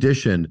been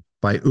conditioned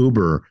by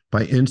Uber,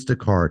 by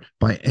Instacart,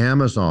 by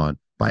Amazon,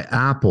 by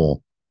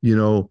Apple.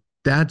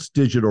 That's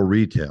digital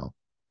retail.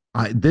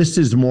 This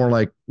is more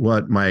like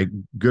what my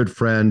good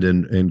friend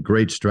and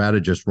great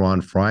strategist Ron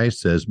Fry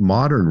says,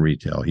 modern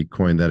retail. He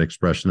coined that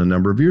expression a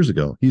number of years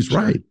ago. He's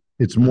right.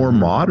 It's more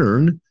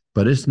modern,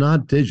 but it's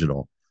not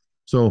digital.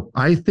 So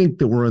I think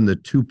that we're in the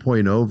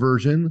 2.0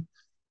 version.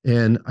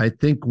 And I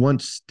think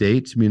once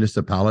states,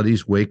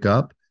 municipalities wake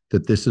up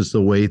that this is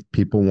the way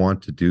people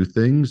want to do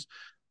things,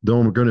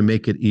 then we're going to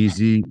make it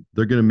easy.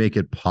 They're going to make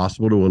it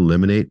possible to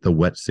eliminate the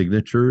wet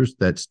signatures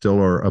that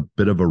still are a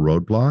bit of a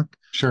roadblock.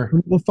 Sure.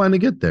 We'll finally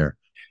get there.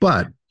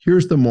 But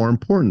here's the more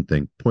important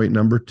thing. Point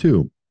number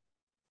 2.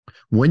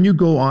 When you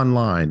go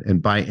online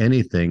and buy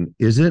anything,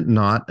 is it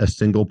not a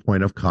single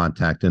point of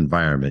contact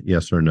environment?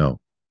 Yes or no?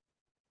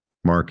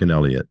 Mark and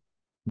Elliot.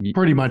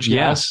 Pretty much,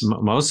 yes.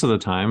 Most of the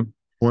time.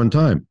 One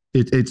time.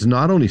 It's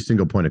not only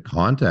single point of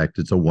contact,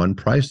 it's a one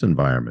price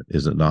environment,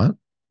 is it not?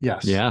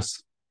 Yes.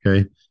 Yes.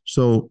 Okay.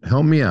 So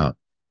help me out.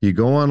 You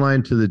go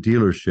online to the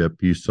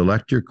dealership, you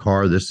select your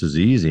car. This is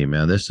easy,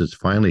 man. This is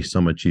finally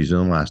so much easier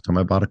than the last time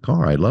I bought a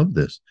car. I love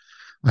this.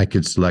 I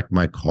could select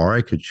my car.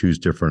 I could choose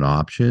different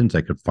options.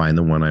 I could find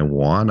the one I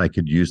want. I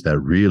could use that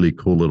really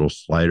cool little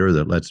slider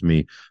that lets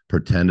me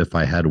pretend if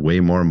I had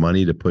way more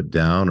money to put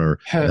down, or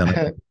then I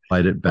could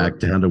slide it back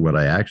down to what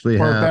I actually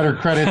have. Or better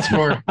credit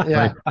score.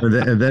 Yeah. Right?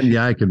 And then,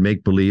 I could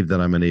make believe that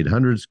I'm an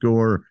 800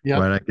 score. Yep.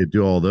 Right? I could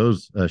do all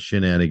those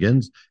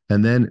shenanigans.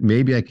 And then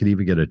maybe I could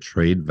even get a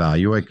trade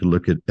value. I could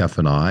look at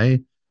F&I,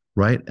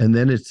 right? And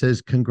then it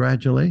says,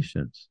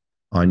 congratulations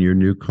on your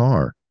new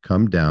car.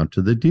 Come down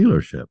to the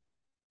dealership.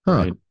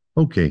 Right.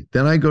 Okay.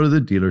 Then I go to the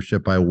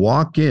dealership. I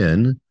walk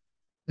in,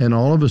 and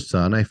all of a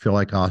sudden I feel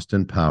like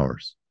Austin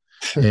Powers.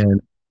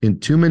 And in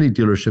too many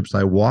dealerships,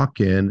 I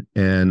walk in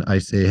and I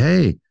say,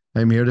 "Hey,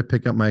 I'm here to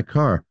pick up my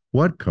car."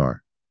 What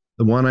car?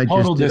 The one I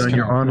Total just did discount. on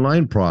your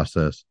online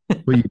process.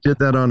 Well, you did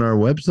that on our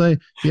website?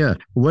 Yeah.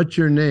 What's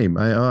your name?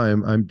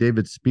 I'm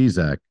David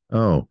Spizak.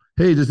 Oh,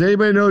 hey, does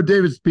anybody know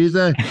David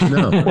Spizak?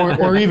 No.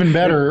 or even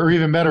better. We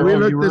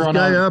looked this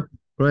guy up.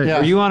 Right. Yeah.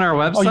 Are you on our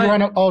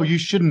website? You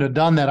shouldn't have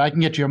done that. I can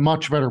get you a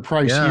much better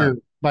price here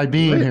by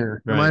being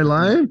here. Am I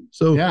lying?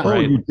 So,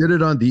 you did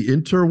it on the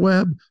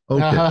interweb?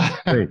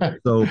 Okay. Great.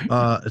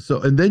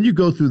 So, and then you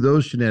go through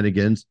those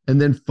shenanigans,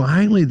 and then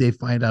finally they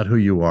find out who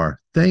you are.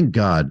 Thank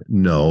God.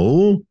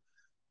 No.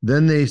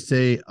 Then they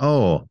say,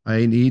 "Oh,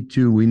 we need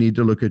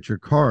to look at your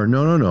car."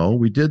 No.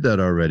 We did that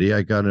already.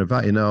 I got an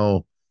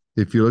eval.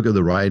 If you look at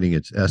the writing,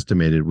 it's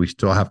estimated. We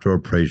still have to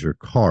appraise your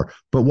car.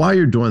 But while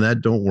you're doing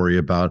that, don't worry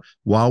about,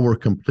 while we're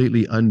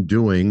completely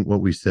undoing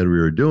what we said we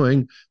were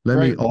doing, let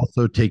me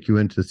also take you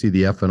in to see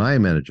the F&I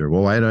manager.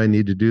 Well, why do I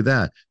need to do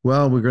that?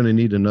 Well, we're going to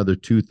need another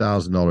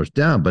 $2,000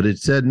 down. But it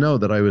said no,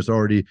 that I was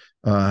already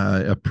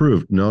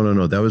approved.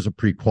 No. That was a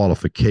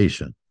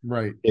pre-qualification.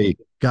 Right. Hey,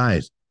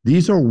 guys,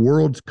 these are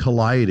worlds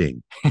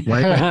colliding.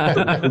 Right?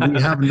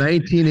 We have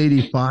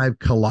 1985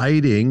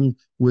 colliding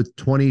with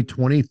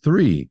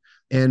 2023.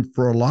 And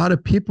for a lot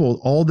of people,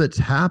 all that's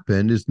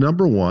happened is,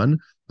 number one,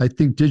 I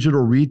think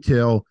digital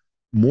retail,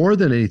 more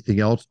than anything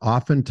else,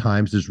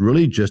 oftentimes is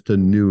really just a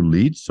new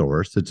lead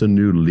source. It's a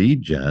new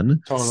lead gen.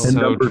 Totally. And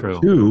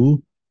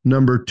So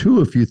number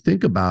two, if you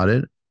think about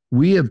it,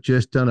 we have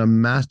just done a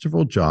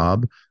masterful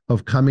job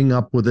of coming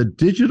up with a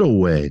digital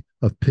way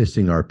of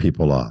pissing our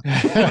people off.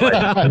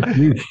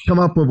 We've come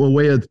up with a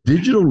way of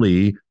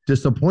digitally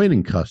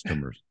disappointing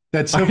customers.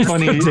 That's so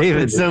funny,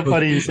 David. It's so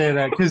funny you say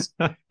that, because,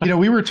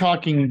 we were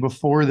talking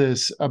before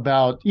this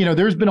about,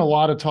 there's been a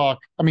lot of talk.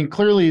 I mean,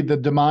 clearly the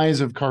demise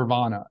of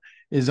Carvana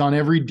is on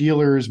every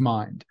dealer's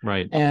mind.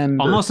 Right.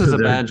 And almost as a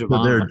badge of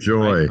honor. Their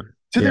joy. Right?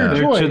 To their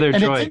joy.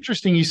 And it's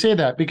interesting you say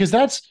that, because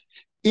that's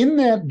in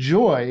that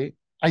joy,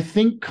 I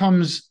think,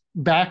 comes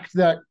back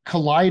that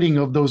colliding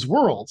of those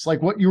worlds,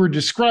 like what you were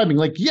describing.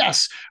 Like,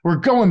 yes, we're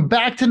going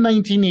back to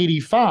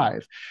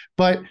 1985.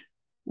 But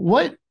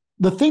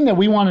the thing that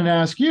we wanted to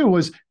ask you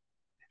was,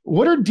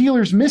 what are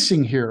dealers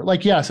missing here?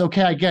 Like, yes,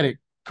 okay, I get it.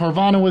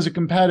 Carvana was a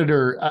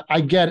competitor.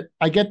 I get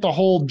the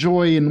whole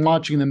joy in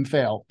watching them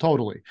fail,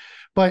 totally.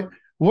 But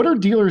what are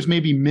dealers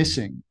maybe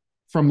missing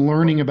from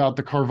learning about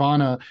the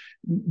Carvana,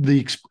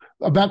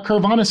 about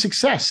Carvana's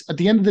success? At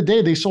the end of the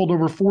day, they sold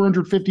over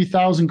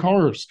 450,000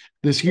 cars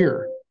this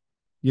year.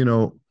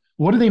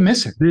 What are they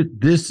missing?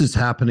 This is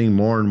happening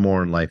more and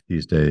more in life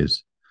these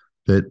days,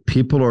 that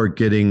people are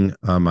getting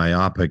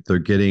myopic. They're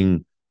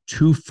getting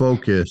too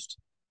focused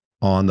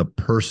on the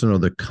person or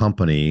the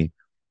company,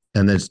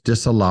 and that's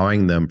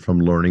disallowing them from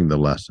learning the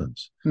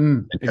lessons.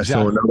 Exactly.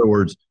 So in other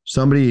words,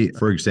 somebody,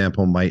 for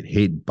example, might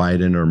hate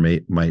Biden or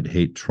might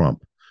hate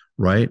Trump,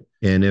 right?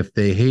 And if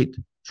they hate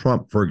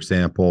Trump, for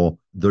example,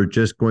 they're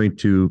just going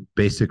to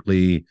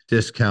basically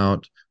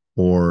discount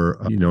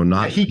or,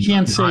 not. He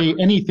can't say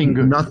anything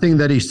good. Nothing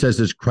that he says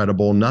is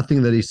credible.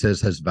 Nothing that he says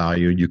has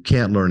value. You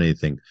can't learn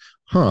anything.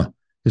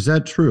 Is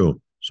that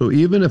true? So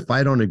even if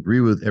I don't agree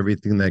with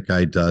everything that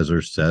guy does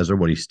or says or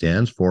what he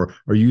stands for,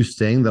 are you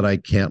saying that I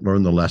can't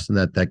learn the lesson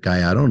that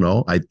guy, I don't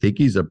know. I think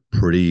he's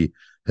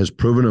has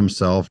proven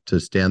himself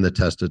to stand the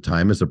test of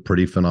time as a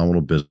pretty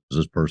phenomenal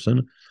business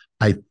person.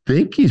 I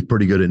think he's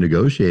pretty good at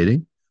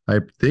negotiating. I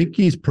think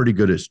he's pretty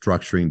good at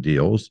structuring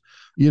deals,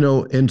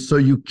 and so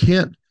you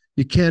can't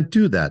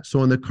do that.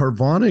 So in the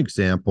Carvana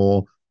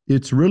example,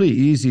 it's really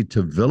easy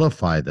to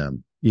vilify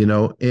them,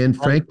 and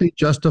frankly,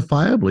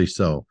 justifiably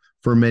so.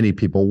 For many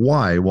people.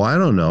 Why? Well, I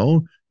don't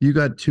know. You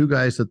got two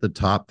guys at the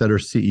top that are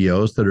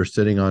CEOs that are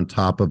sitting on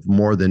top of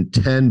more than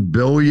 $10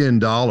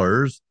 billion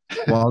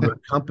while the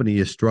company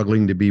is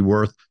struggling to be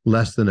worth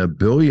less than $1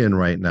 billion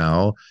right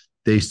now.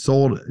 They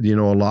sold, a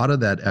lot of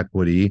that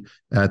equity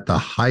at the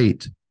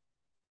height.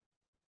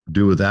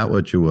 Do with that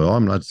what you will.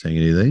 I'm not saying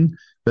anything,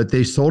 but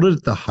they sold it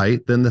at the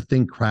height. Then the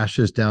thing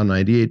crashes down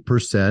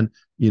 98%.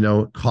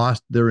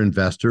 Cost their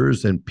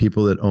investors and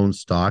people that own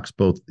stocks,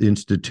 both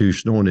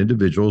institutional and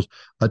individuals,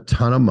 a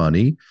ton of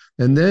money.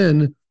 And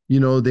then,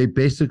 they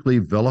basically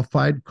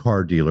vilified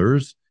car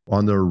dealers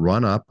on their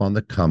run up, on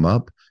the come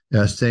up.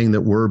 saying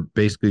that we're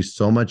basically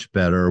so much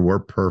better, we're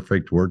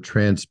perfect, we're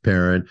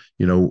transparent,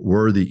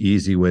 we're the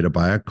easy way to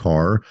buy a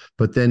car.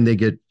 But then they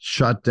get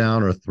shut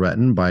down or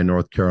threatened by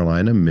North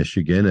Carolina,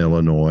 Michigan,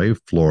 Illinois,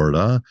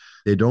 Florida.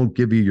 They don't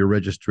give you your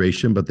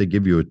registration, but they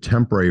give you a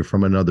temporary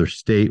from another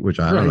state, which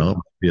I don't know,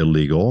 might be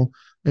illegal.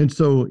 And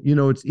so,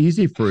 it's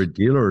easy for a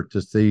dealer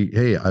to say,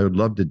 hey, I would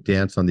love to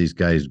dance on these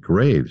guys'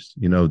 graves.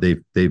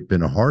 They've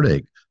been a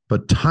heartache,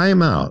 but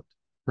time out.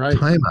 Right.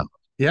 Time out.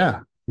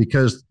 Yeah.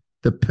 Because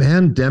the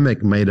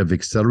pandemic might have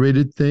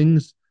accelerated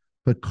things,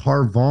 but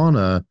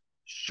Carvana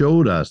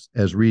showed us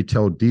as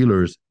retail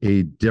dealers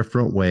a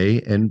different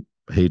way, and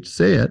I hate to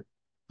say it,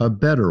 a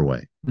better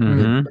way in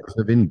terms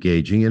of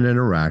engaging and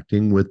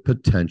interacting with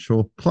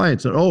potential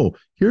clients. And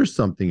here's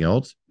something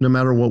else. No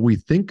matter what we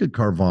think of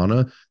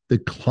Carvana, the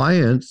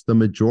clients, the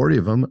majority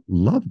of them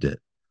loved it.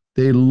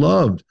 They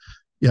loved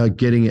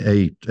getting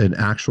an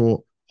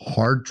actual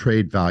hard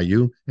trade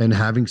value and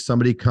having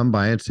somebody come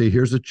by and say,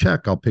 here's a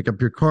check, I'll pick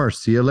up your car,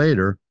 see you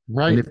later.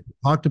 Right. And if you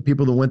talk to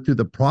people that went through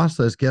the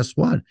process, guess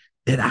what?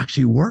 It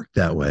actually worked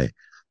that way.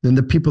 Then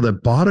the people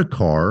that bought a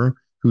car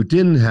who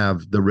didn't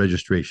have the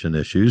registration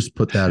issues,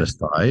 put that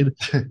aside,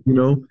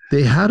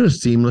 they had a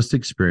seamless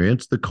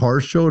experience. The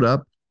car showed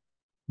up,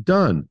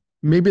 done.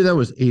 Maybe that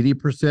was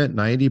 80%,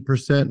 90%,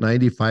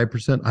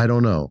 95%, I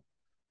don't know.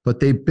 But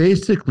they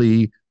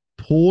basically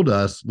pulled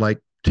us like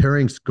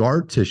tearing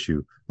scar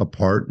tissue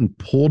apart and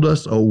pulled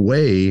us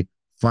away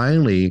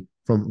finally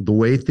from the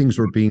way things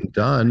were being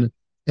done,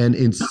 and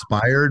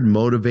inspired,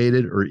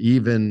 motivated, or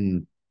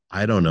even,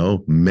 I don't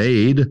know,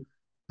 made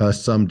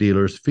some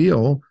dealers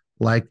feel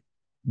like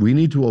we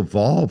need to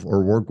evolve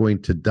or we're going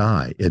to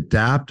die,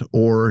 adapt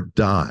or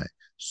die.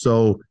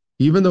 So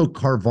even though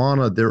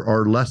Carvana, there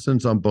are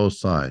lessons on both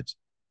sides,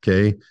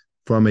 okay,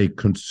 from a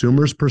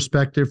consumer's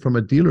perspective, from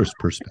a dealer's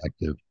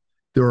perspective,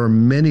 there are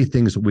many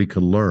things that we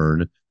can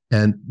learn.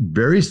 And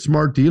very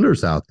smart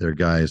dealers out there,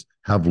 guys,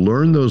 have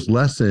learned those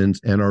lessons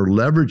and are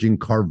leveraging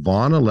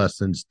Carvana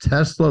lessons,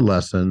 Tesla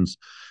lessons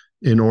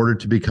in order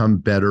to become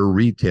better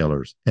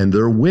retailers. And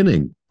they're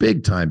winning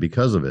big time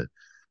because of it.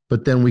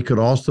 But then we could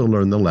also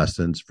learn the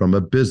lessons from a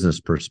business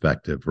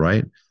perspective,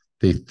 right?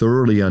 They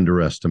thoroughly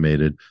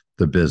underestimated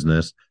the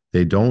business.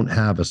 They don't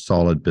have a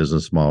solid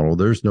business model.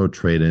 There's no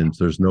trade-ins.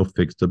 There's no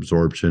fixed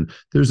absorption.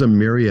 There's a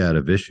myriad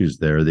of issues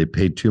there. They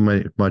paid too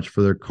much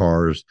for their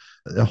cars,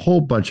 a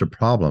whole bunch of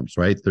problems,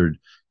 right? There's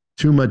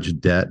too much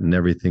debt and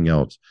everything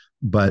else.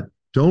 But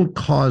don't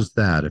cause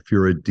that, if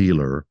you're a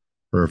dealer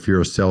or if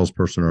you're a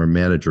salesperson or a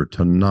manager,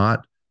 to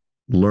not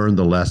learn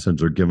the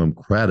lessons or give them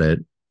credit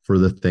for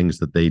the things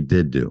that they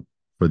did do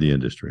for the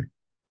industry.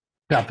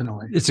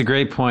 Definitely. It's a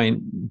great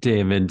point,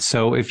 David.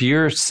 So if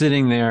you're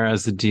sitting there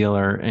as a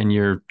dealer and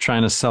you're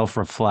trying to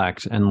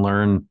self-reflect and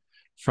learn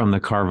from the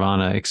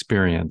Carvana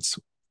experience,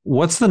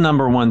 what's the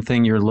number one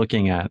thing you're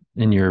looking at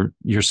in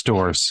your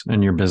stores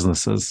and your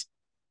businesses?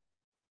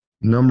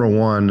 Number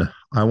one,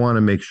 I want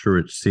to make sure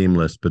it's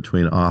seamless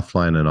between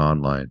offline and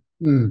online.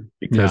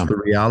 Because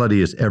the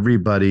reality is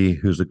everybody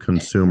who's a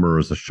consumer or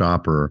is a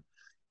shopper,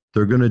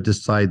 they're going to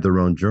decide their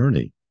own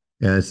journey,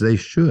 as they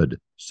should.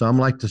 Some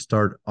like to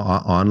start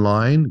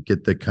online,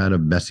 get the kind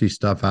of messy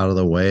stuff out of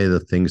the way,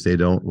 the things they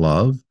don't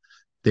love.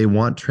 They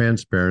want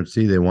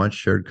transparency. They want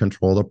shared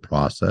control of the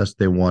process.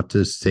 They want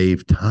to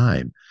save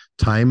time.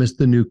 Time is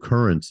the new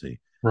currency.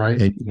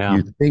 Right. And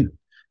you think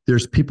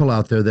there's people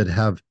out there that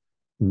have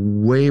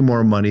way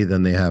more money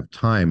than they have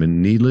time.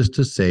 And needless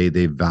to say,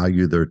 they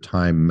value their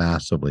time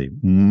massively,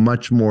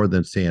 much more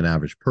than, say, an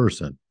average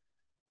person.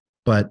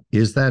 But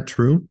is that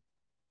true?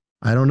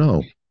 I don't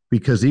know.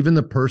 Because even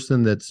the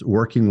person that's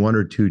working one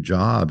or two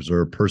jobs,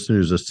 or a person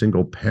who's a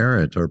single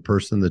parent, or a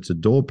person that's a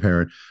dual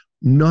parent,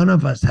 none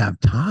of us have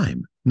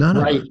time. None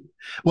of us.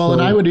 Well,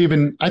 so,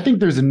 and I think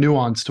there's a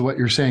nuance to what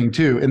you're saying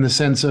too, in the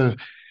sense of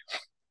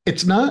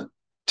it's not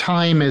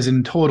time as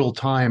in total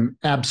time,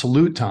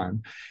 absolute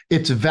time.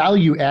 It's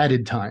value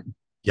added time.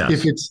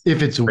 Yes.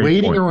 If it's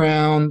waiting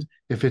around,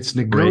 if it's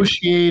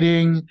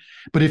negotiating,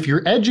 but if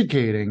you're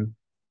educating,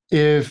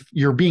 if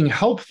you're being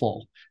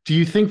helpful, do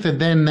you think that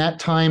then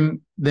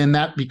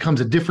that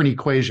becomes a different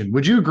equation?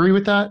 Would you agree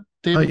with that,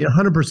 David?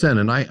 100%.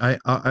 And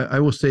I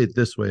will say it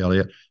this way,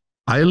 Elliot.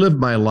 I live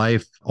my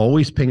life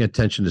always paying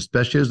attention,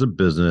 especially as a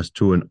business,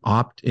 to an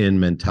opt-in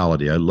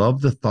mentality. I love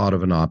the thought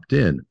of an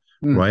opt-in,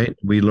 right?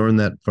 We learned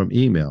that from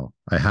email.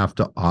 I have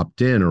to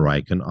opt in or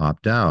I can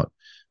opt out.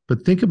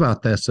 But think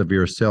about this if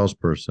you're a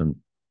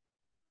salesperson.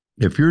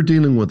 If you're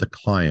dealing with a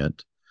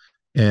client,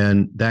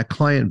 and that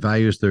client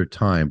values their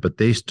time, but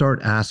they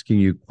start asking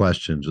you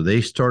questions or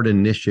they start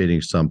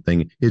initiating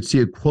something, it's the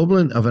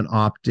equivalent of an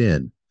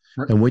opt-in.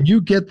 Right. And when you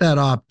get that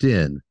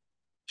opt-in,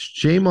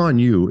 shame on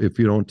you if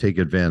you don't take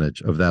advantage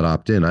of that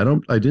opt-in.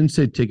 I didn't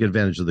say take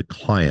advantage of the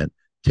client.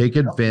 Take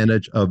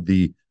advantage of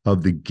the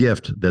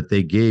gift that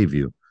they gave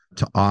you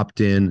to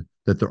opt in,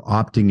 that they're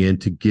opting in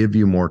to give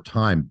you more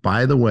time.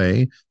 By the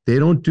way, they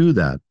don't do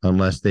that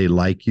unless they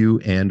like you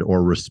and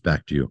or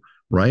respect you,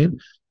 right?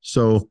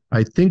 So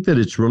I think that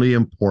it's really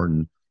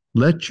important.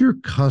 Let your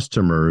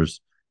customers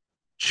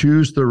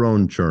choose their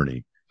own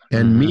journey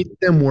and meet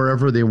them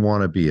wherever they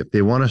want to be. If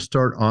they want to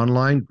start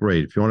online,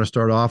 great. If you want to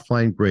start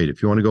offline, great.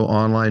 If you want to go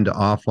online to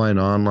offline,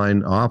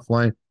 online,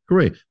 offline,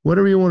 great.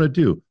 Whatever you want to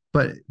do.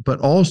 But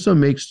also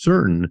make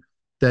certain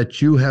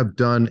that you have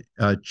done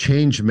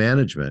change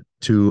management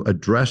to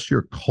address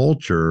your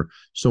culture.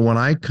 So when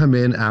I come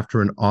in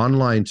after an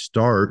online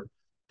start,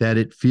 that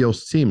it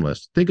feels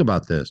seamless. Think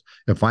about this.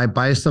 If I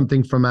buy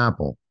something from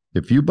Apple,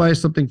 if you buy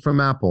something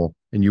from Apple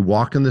and you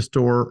walk in the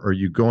store or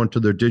you go into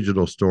their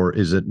digital store,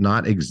 is it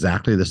not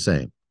exactly the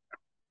same?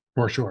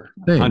 For sure.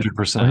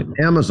 100%.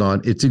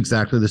 Amazon, it's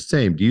exactly the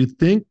same. Do you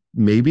think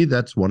maybe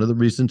that's one of the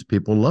reasons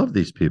people love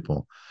these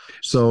people?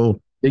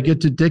 So they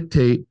get to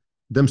dictate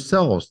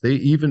themselves. They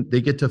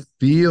get to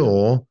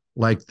feel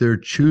like they're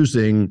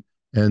choosing,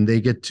 and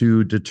they get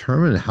to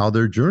determine how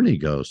their journey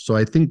goes. So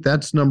I think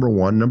that's number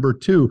one. Number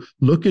two,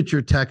 look at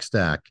your tech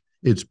stack.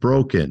 It's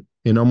broken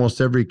in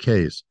almost every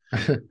case.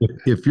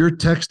 If your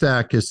tech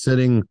stack is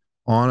sitting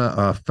on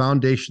a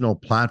foundational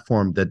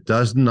platform that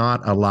does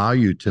not allow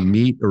you to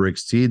meet or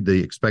exceed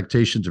the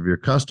expectations of your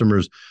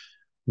customers,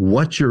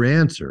 what's your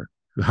answer?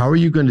 How are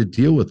you going to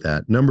deal with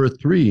that? Number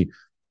three,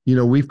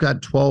 we've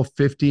got 12,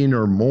 15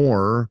 or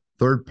more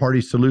third-party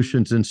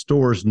solutions in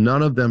stores.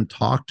 None of them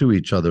talk to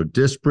each other.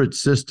 Disparate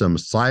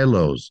systems,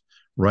 silos,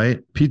 right?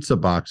 Pizza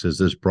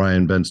boxes, as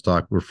Brian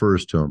Benstock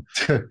refers to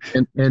them.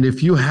 and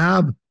if you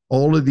have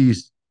all of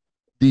these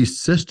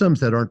systems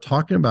that aren't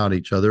talking about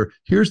each other,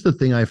 here's the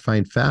thing I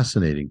find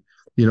fascinating.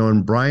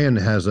 And Brian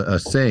has a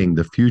saying,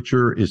 the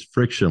future is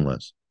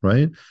frictionless,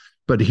 right?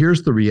 But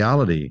here's the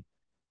reality.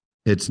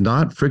 It's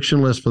not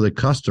frictionless for the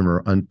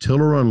customer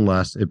until or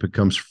unless it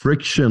becomes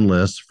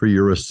frictionless for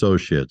your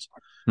associates.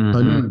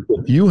 And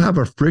if you have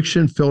a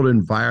friction-filled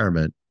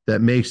environment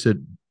that makes it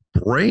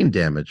brain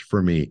damage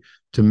for me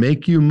to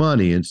make you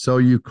money and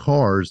sell you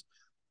cars,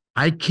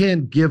 I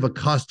can't give a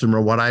customer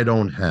what I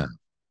don't have.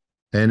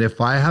 And if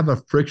I have a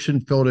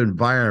friction-filled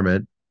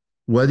environment,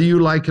 whether you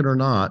like it or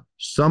not,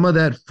 some of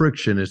that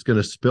friction is going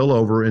to spill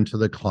over into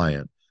the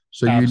client.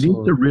 So you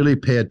need to really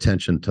pay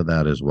attention to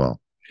that as well.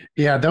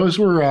 Yeah, those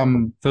are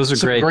some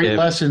great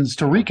lessons.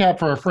 To recap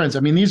for our friends, I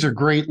mean, these are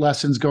great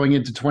lessons going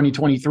into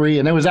 2023.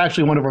 And it was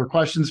actually one of our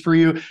questions for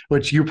you,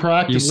 which you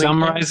proactively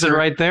summarized it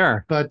right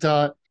there. But,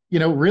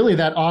 really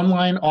that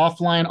online,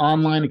 offline,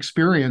 online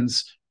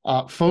experience,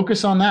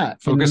 focus on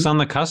that. Focus on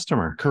the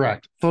customer.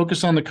 Correct.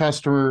 Focus on the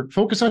customer.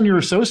 Focus on your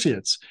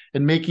associates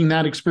and making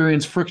that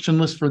experience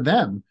frictionless for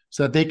them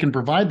so that they can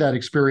provide that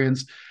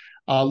experience.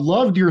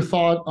 Loved your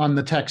thought on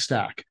the tech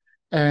stack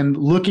and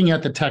looking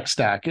at the tech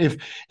stack. If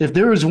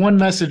there is one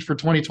message for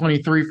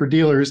 2023 for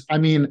dealers, I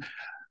mean,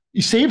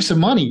 you save some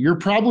money. You're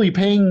probably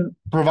paying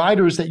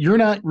providers that you're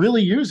not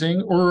really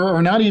using or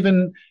are not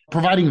even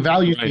providing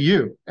value to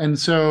you. And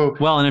so,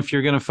 and if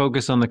you're going to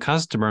focus on the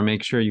customer,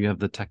 make sure you have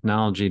the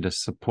technology to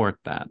support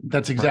that.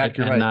 That's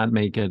exactly right. And not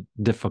make it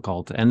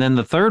difficult. And then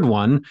the third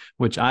one,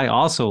 which I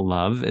also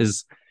love,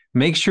 is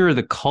make sure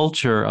the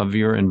culture of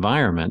your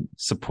environment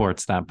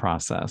supports that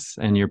process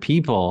and your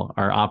people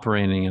are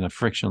operating in a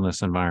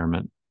frictionless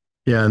environment.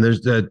 Yeah, and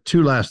there's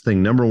two last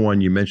things. Number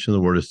one, you mentioned the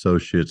word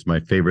associates.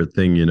 My favorite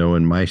thing,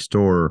 in my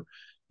store,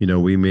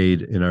 we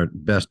made, in our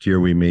best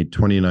year, we made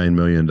 $29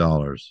 million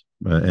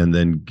and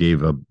then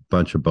gave a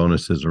bunch of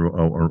bonuses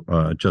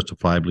or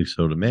justifiably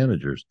so to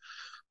managers.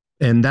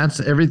 And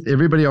that's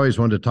everybody always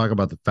wanted to talk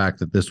about the fact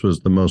that this was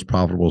the most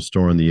profitable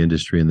store in the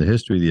industry, in the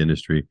history of the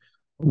industry.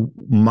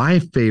 My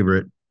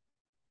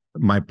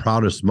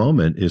proudest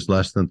moment is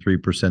less than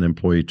 3%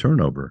 employee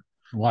turnover.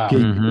 Wow.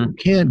 You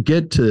can't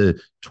get to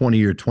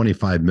 20 or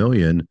 25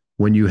 million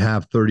when you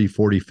have 30,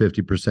 40,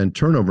 50%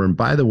 turnover. And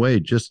by the way,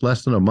 just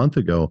less than a month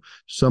ago,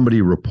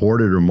 somebody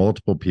reported, or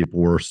multiple people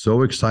were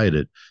so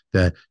excited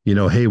that,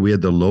 hey, we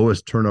had the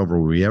lowest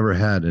turnover we ever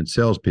had in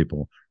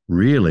salespeople.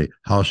 Really?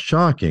 How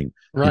shocking.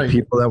 Right. The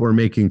people that were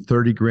making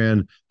 30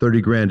 grand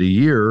a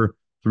year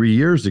 3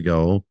 years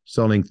ago,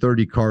 selling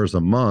 30 cars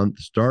a month,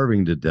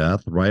 starving to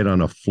death, right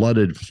on a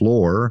flooded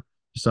floor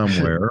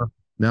somewhere.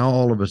 Now,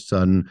 all of a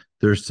sudden,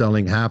 they're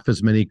selling half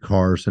as many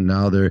cars, and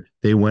now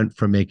they went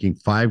from making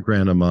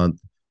 $5,000 a month,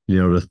 to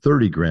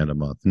 $30,000 a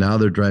month. Now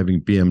they're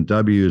driving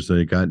BMWs.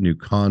 They got new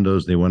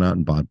condos. They went out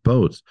and bought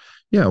boats.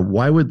 Yeah,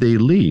 why would they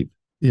leave?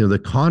 The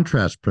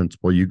contrast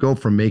principle. You go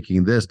from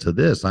making this to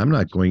this. I'm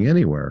not going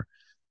anywhere.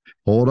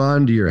 Hold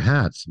on to your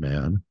hats,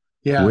 man.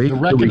 Yeah, wait the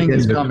reckoning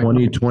is coming.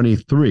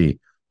 2023,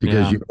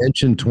 because you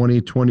mentioned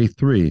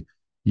 2023.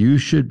 You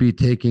should be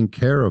taking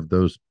care of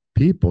those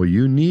people.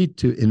 You need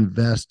to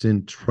invest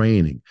in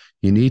training.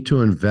 You need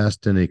to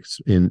invest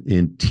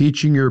in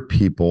teaching your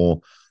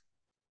people.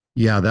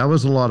 Yeah, that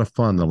was a lot of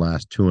fun the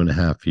last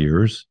 2.5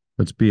 years.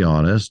 Let's be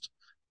honest.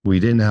 We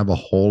didn't have a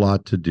whole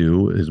lot to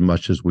do, as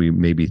much as we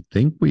maybe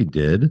think we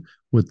did,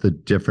 with the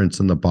difference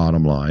in the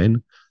bottom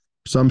line.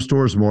 Some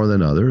stores more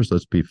than others,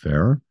 let's be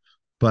fair.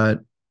 But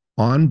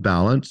on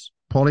balance,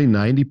 probably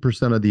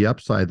 90% of the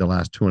upside the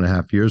last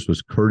 2.5 years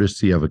was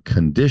courtesy of a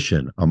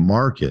condition, a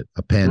market,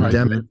 a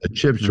pandemic, a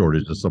chip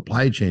shortage, a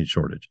supply chain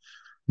shortage.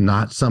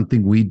 not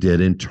something we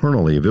did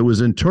internally. If it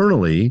was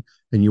internally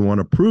and you want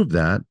to prove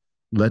that,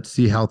 let's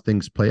see how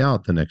things play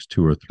out the next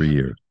 2 or 3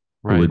 years.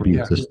 Right. It would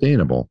be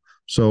sustainable.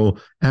 So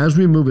as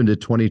we move into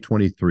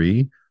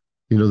 2023,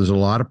 there's a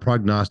lot of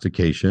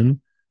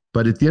prognostication,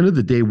 but at the end of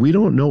the day, we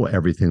don't know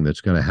everything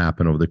that's going to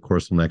happen over the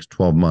course of the next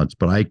 12 months.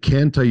 But I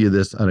can tell you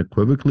this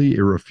unequivocally,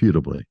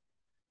 irrefutably.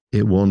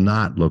 It will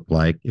not look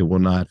like, it will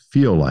not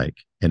feel like,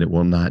 and it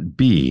will not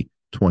be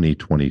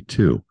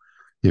 2022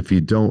 if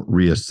you don't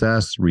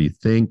reassess,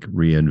 rethink,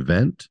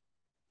 reinvent,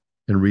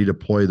 and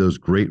redeploy those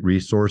great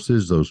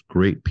resources, those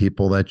great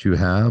people that you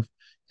have,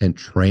 and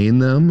train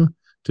them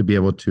to be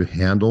able to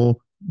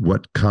handle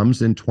what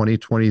comes in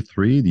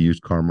 2023, the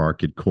used car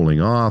market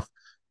cooling off,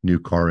 new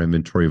car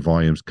inventory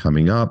volumes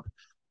coming up,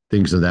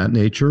 things of that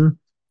nature.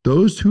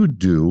 Those who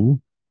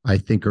do, I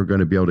think, are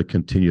going to be able to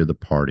continue the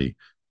party.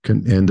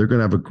 And they're going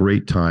to have a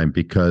great time,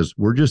 because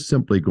we're just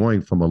simply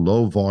going from a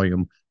low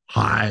volume,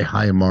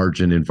 high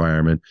margin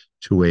environment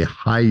to a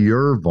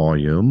higher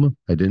volume.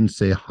 I didn't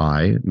say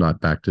high,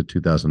 not back to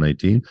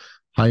 2019,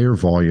 higher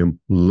volume,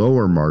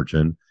 lower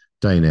margin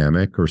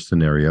dynamic or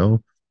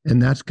scenario. And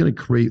that's going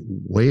to create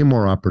way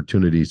more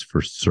opportunities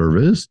for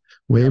service,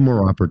 way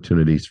more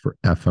opportunities for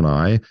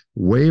F&I,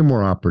 way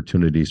more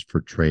opportunities for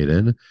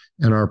trade-in.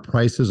 And our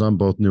prices on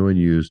both new and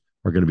used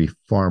are going to be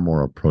far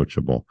more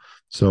approachable.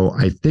 So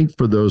I think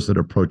for those that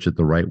approach it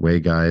the right way,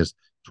 guys,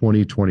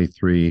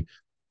 2023,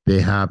 they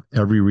have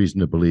every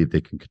reason to believe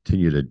they can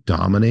continue to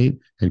dominate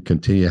and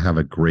continue to have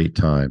a great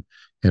time.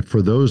 And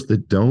for those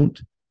that don't,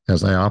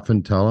 as I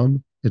often tell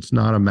them, it's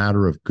not a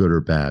matter of good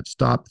or bad.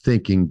 Stop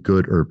thinking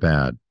good or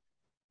bad.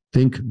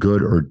 Think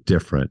good or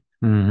different.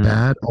 Mm-hmm.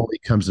 Bad only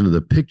comes into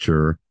the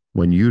picture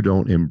when you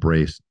don't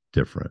embrace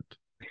different.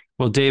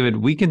 Well, David,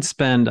 we could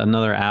spend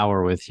another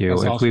hour with you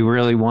if we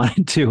really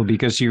wanted to,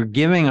 because you're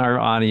giving our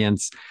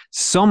audience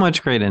so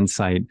much great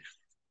insight.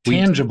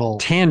 Tangible,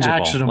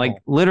 actionable. Like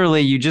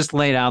literally, you just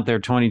laid out their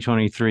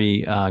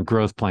 2023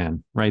 growth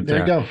plan right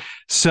there. There you go.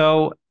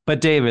 So,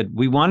 but David,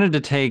 we wanted to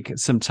take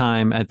some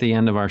time at the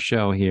end of our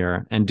show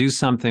here and do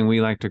something we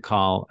like to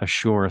call a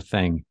sure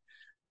thing.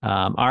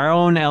 Our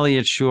own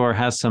Elliot Shore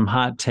has some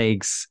hot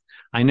takes.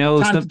 I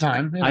know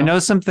I know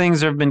some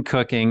things have been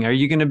cooking. Are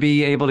you going to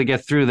be able to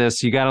get through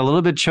this? You got a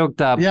little bit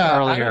choked up earlier.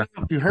 I don't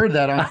know if you heard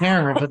that on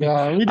camera, but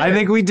I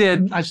think we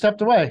did. I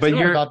stepped away. But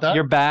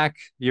you're back.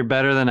 You're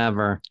better than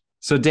ever.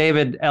 So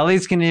David,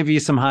 Ellie's going to give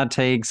you some hot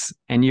takes,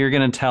 and you're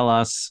going to tell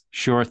us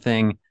sure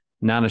thing,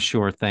 not a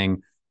sure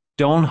thing.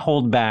 Don't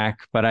hold back,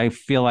 but I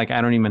feel like I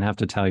don't even have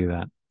to tell you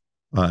that.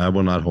 I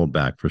will not hold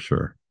back for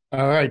sure.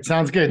 All right.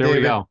 Sounds good, There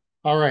David. we go.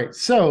 All right.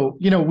 So,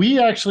 we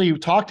actually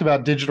talked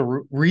about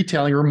digital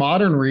retailing or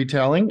modern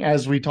retailing,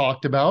 as we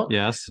talked about.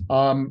 Yes.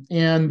 I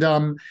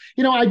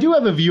do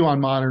have a view on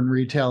modern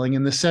retailing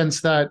in the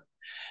sense that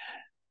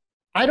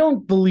I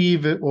don't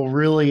believe it will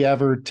really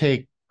ever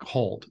take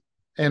hold.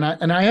 And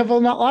I have a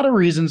lot of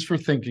reasons for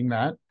thinking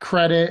that: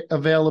 credit,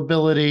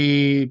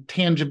 availability,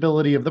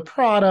 tangibility of the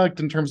product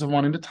in terms of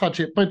wanting to touch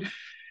it. But,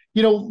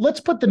 let's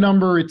put the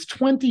number, it's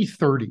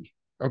 2030.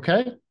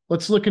 Okay.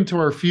 Let's look into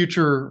our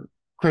future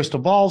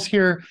crystal balls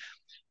here.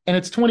 And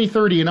it's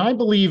 2030. And I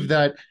believe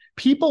that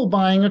people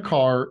buying a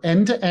car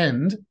end to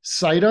end,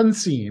 sight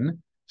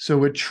unseen,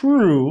 so a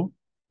true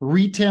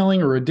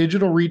retailing or a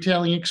digital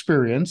retailing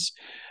experience,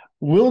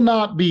 will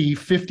not be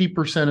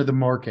 50% of the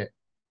market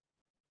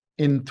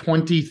in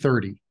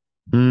 2030.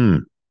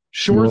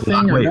 Sure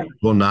thing.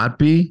 Will not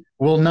be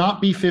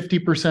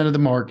 50% of the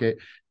market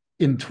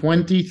in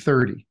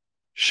 2030.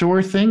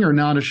 Sure thing or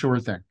not a sure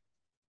thing?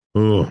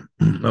 Oh,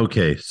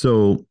 okay.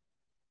 So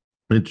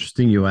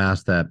interesting you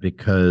asked that,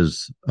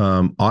 because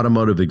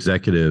automotive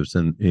executives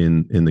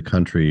in the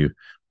country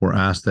were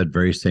asked that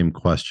very same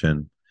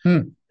question,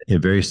 in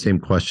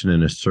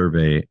a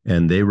survey,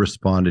 and they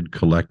responded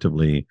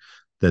collectively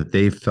that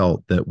they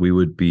felt that we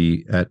would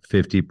be at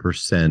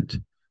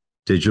 50%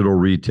 digital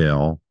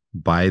retail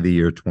by the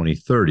year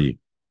 2030.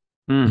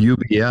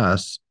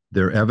 UBS,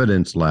 their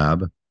evidence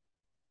lab,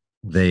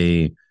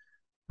 they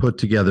put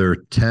together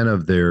 10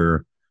 of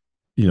their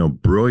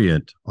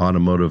brilliant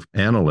automotive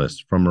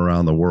analysts from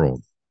around the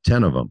world,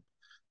 10 of them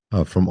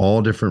from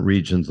all different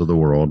regions of the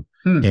world.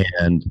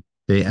 And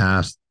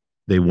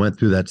they went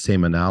through that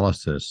same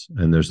analysis,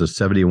 and there's a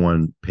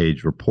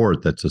 71-page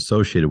report that's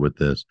associated with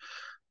this,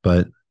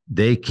 but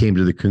they came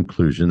to the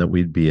conclusion that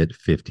we'd be at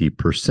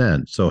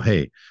 50%. So,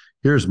 hey,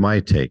 here's my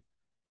take.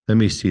 Let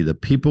me see. The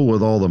people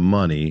with all the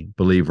money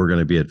believe we're going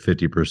to be at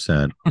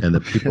 50%, and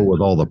the people with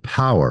all the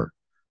power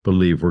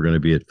believe we're going to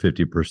be at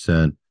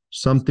 50%.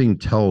 Something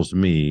tells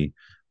me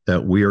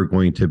that we are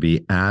going to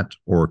be at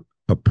or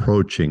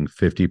approaching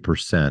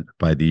 50%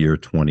 by the year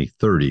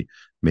 2030.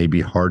 Maybe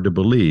hard to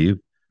believe.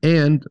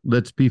 And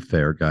let's be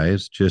fair,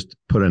 guys, just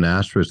put an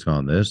asterisk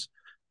on this.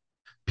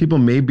 People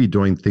may be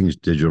doing things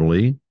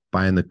digitally,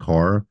 buying the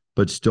car,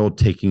 but still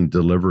taking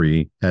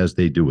delivery as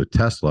they do with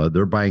Tesla.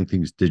 They're buying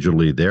things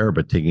digitally there,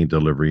 but taking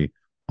delivery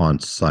on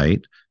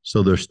site.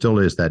 So there still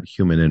is that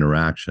human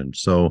interaction.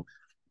 So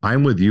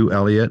I'm with you,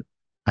 Elliot.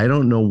 I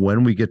don't know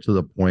when we get to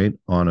the point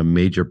on a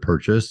major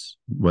purchase,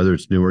 whether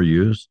it's new or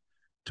used,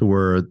 to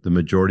where the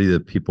majority of the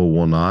people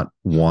will not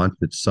want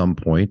at some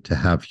point to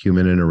have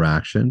human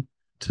interaction,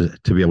 to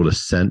be able to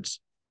sense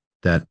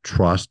that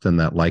trust and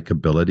that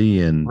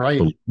likability and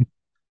belief.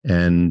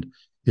 And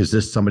is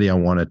this somebody I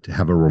want to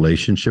have a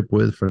relationship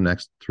with for the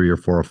next 3 or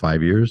 4 or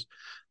 5 years?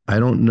 I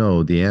don't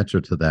know the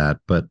answer to that,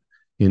 but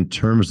in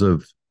terms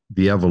of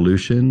the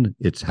evolution,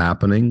 it's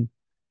happening.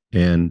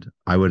 And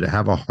I would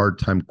have a hard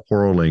time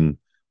quarreling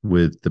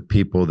with the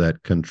people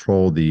that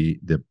control the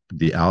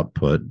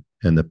output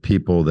and the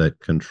people that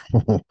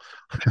control all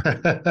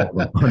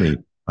the money.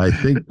 I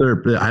think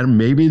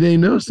maybe they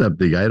know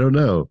something. I don't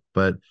know,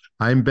 but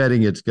I'm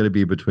betting it's going to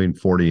be between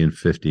 40 and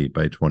 50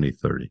 by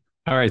 2030.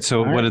 All right.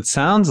 So what it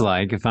sounds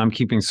like, if I'm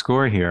keeping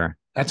score here,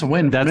 that's a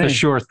win. That's a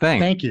sure thing.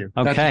 Thank you.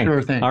 Okay. That's a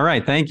sure thing. All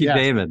right. Thank you,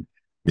 David.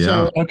 Yeah.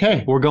 So,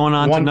 okay. We're going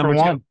on to number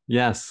 2.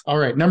 Yes. All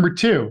right. Number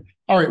 2.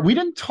 All right. We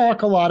didn't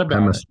talk a lot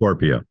about I'm a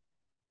Scorpio.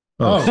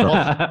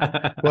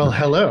 Well,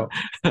 hello.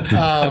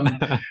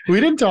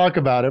 We didn't talk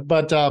about it,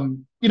 but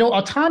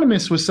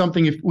autonomous was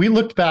something. If we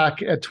looked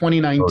back at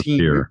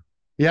 2019,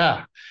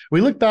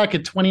 we looked back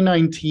at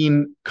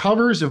 2019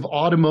 covers of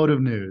Automotive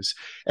News,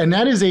 and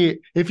that is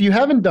if you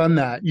haven't done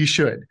that, you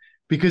should,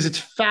 because it's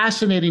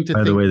fascinating to think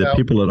about. By the way, the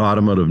people at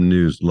Automotive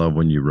News love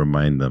when you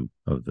remind them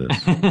of this.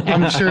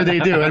 I'm sure they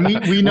do, and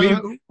we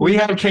know we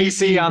have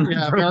Casey on the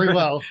program. Very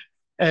well.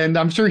 And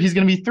I'm sure he's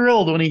going to be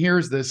thrilled when he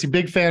hears this. He's a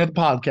big fan of the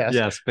podcast.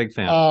 Yes, big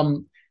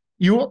fan.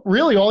 You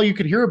really, all you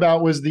could hear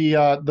about was the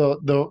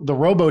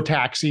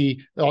robotaxi,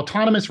 the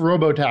autonomous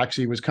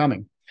robotaxi was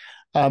coming.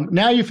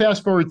 Now you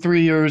fast forward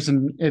 3 years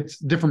and it's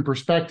different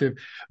perspective.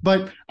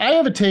 But I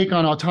have a take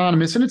on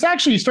autonomous, and it's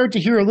actually, you start to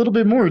hear a little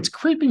bit more. It's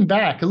creeping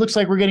back. It looks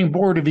like we're getting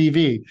bored of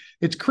EV.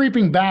 It's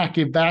creeping back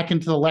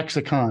into the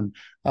lexicon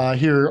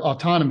here,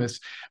 autonomous.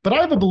 But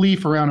I have a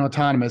belief around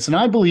autonomous, and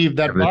I believe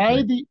that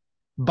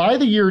by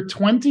the year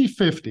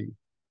 2050,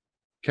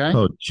 okay?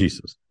 Oh,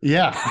 Jesus.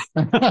 Yeah.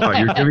 Oh,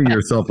 you're giving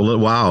yourself a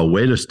little, wow,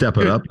 way to step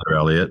it up there,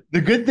 Elliot.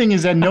 The good thing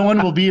is that no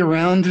one will be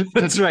around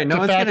That's right. No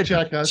one's going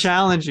to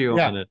challenge you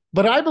on it.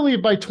 But I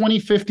believe by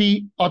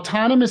 2050,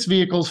 autonomous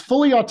vehicles,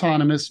 fully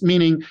autonomous,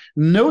 meaning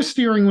no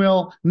steering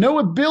wheel, no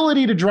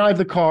ability to drive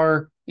the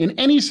car in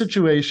any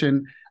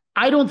situation,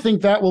 I don't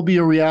think that will be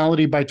a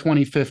reality by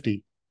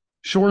 2050.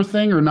 Sure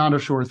thing or not a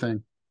sure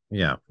thing?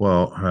 Yeah,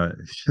 well,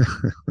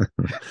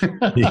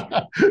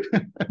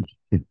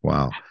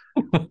 wow.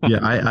 Yeah,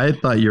 I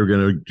thought you were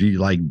going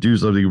to do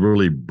something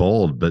really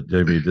bold, but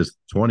I mean, just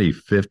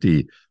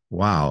 2050.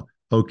 Wow.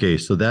 Okay,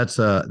 so that's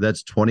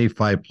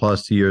 25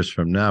 plus years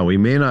from now. We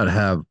may not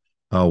have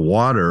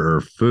water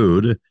or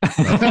food,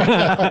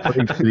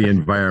 according to the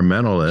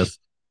environmentalists,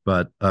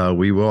 but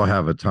we will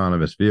have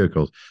autonomous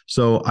vehicles.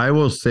 So I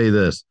will say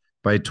this: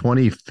 by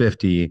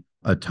 2050.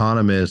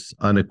 Autonomous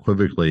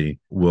unequivocally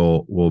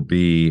will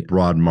be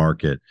broad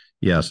market.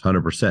 Yes,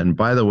 100%. And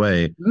by the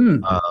way, so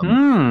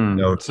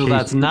Casey,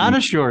 that's not a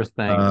sure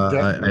thing.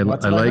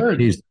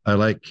 I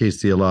like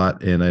Casey a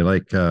lot, and I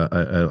like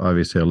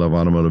obviously I love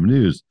Automotive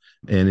News.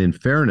 And in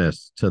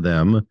fairness to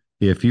them,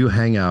 if you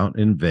hang out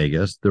in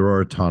Vegas, there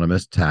are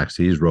autonomous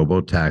taxis,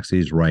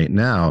 robo-taxis right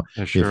now.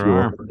 If you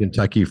order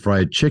Kentucky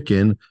Fried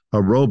Chicken,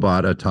 a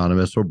robot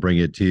autonomous will bring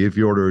it to you. If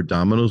you order a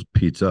Domino's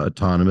pizza,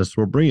 autonomous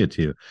will bring it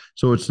to you.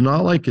 So it's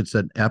not like it's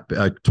a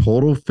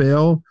total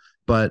fail,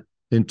 but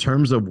in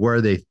terms of where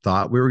they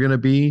thought we were going to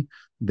be,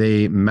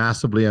 they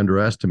massively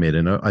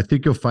underestimated. And I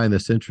think you'll find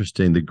this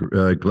interesting.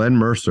 The Glenn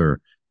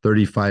Mercer,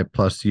 35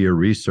 plus year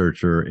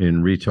researcher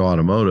in retail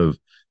automotive,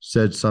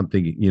 said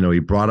something, he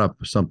brought up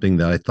something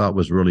that I thought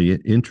was really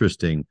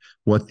interesting.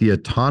 What the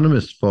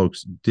autonomous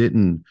folks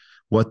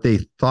what they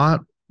thought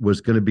was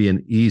going to be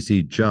an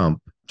easy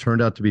jump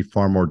turned out to be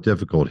far more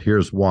difficult.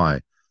 Here's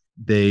why.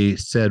 They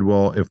said,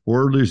 well, if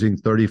we're losing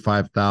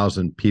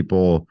 35,000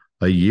 people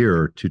a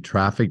year to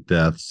traffic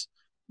deaths,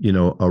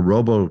 a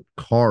robo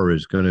car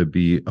is going to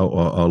be a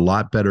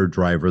lot better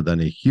driver than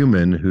a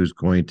human who's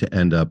going to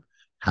end up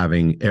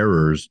having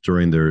errors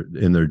in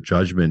their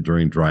judgment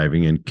during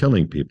driving and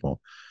killing people.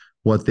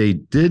 What they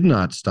did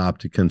not stop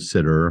to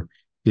consider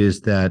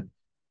is that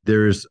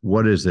there's,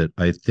 what is it?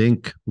 I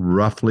think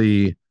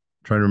roughly,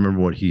 trying to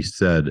remember what he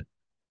said,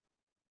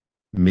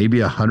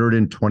 maybe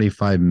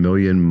 125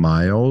 million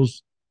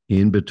miles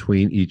in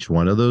between each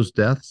one of those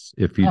deaths,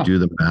 if you do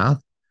the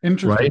math.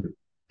 Interesting. Right?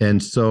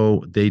 And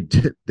so they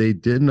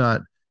did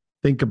not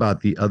think about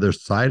the other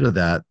side of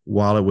that.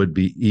 While it would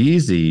be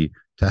easy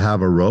to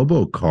have a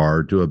robo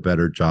car do a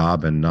better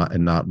job and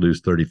not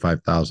lose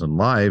 35,000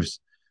 lives,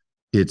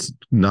 it's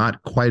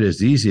not quite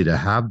as easy to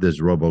have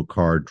this robo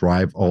car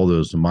drive all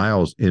those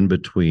miles in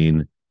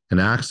between an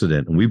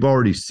accident. And we've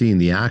already seen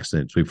the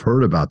accidents. We've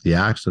heard about the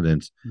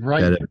accidents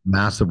that have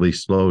massively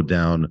slowed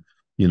down,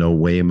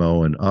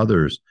 Waymo and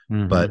others.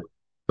 Mm-hmm.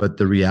 But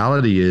the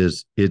reality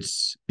is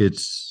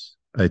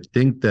I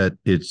think that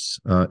it's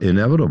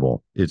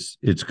inevitable.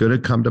 It's going to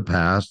come to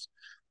pass.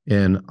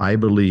 And I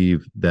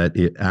believe that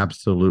it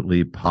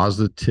absolutely,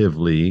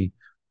 positively,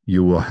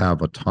 you will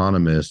have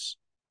autonomous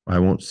I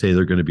won't say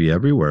they're going to be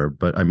everywhere,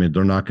 but I mean,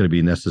 they're not going to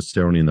be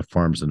necessarily in the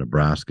farms in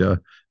Nebraska,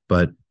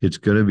 but it's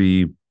going to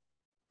be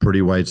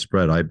pretty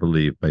widespread, I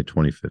believe, by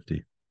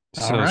 2050.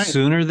 So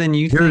sooner than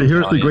you think.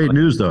 Here's the great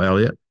news, though,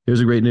 Elliot. Here's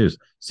the great news.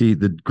 See,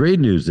 the great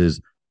news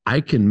is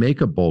I can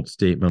make a bold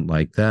statement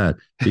like that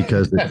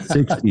because at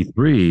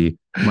 63,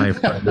 my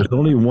friend, there's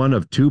only one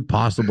of two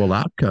possible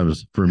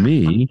outcomes for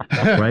me,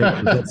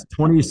 right? That's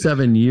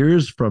 27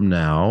 years from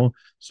now.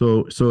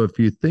 So if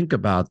you think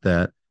about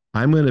that,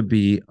 I'm going to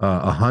be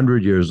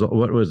 100 years old.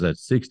 What was that?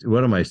 60?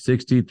 What am I?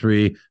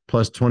 63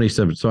 plus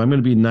 27. So I'm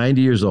going to be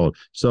 90 years old.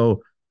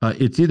 So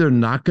it's either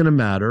not going to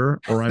matter,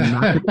 or I'm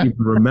not going to even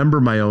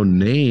remember my own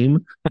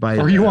name by,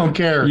 or you won't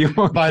care. You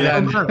won't by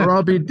care. then, or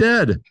I'll be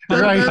dead.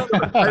 Right.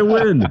 I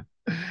win.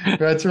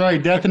 That's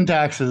right. Death and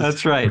taxes.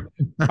 That's right.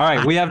 All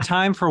right. We have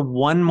time for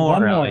one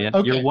more, Elliot.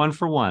 Okay. You're 1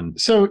 for 1.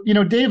 So,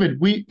 David,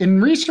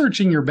 in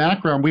researching your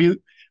background,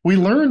 we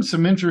learned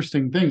some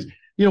interesting things.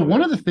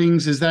 One of the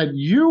things is that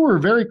you were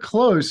very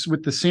close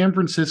with the San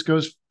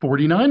Francisco's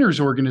 49ers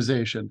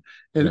organization.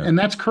 And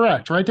that's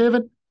correct, right,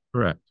 David?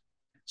 Correct.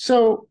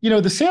 So,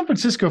 the San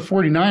Francisco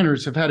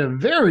 49ers have had a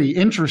very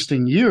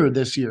interesting year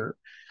this year.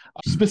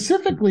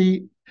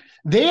 Specifically,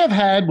 they have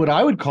had what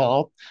I would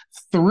call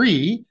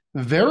 3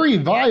 very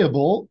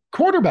viable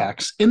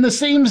quarterbacks in the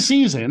same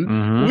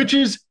season, which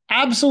is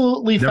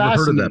absolutely fascinating. Never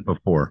heard of that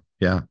before.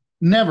 Yeah.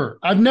 Never.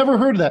 I've never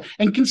heard of that.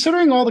 And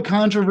considering all the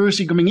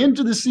controversy coming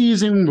into the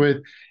season with,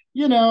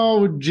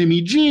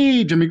 Jimmy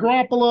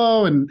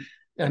Garoppolo and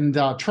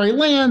Trey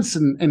Lance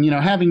and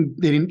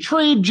they didn't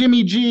trade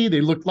Jimmy G.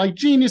 They looked like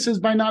geniuses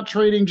by not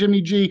trading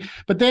Jimmy G.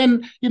 But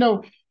then,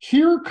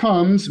 here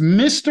comes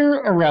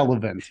Mr.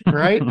 Irrelevant,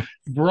 right?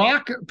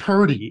 Brock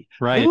Purdy.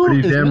 Right.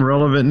 Pretty damn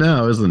relevant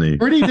now, isn't he?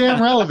 Pretty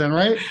damn relevant,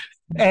 right?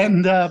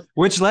 And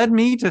which led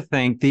me to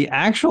think the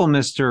actual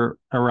Mr.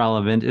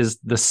 Irrelevant is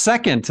the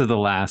second to the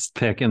last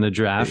pick in the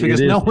draft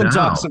because no one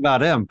talks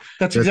about him.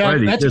 That's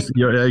exactly right.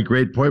 You're a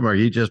great point, Mark.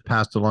 He just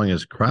passed along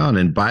his crown.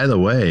 And by the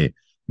way,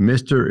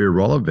 Mr.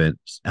 Irrelevant,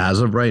 as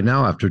of right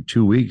now, after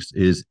 2 weeks,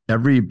 is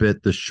every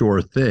bit the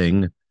sure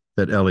thing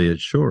that Elliot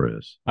Shore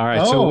is. All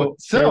right. So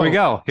here we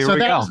go. So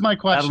that is my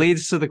question. That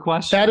leads to the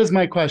question. That is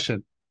my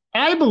question.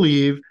 I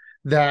believe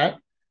that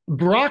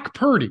Brock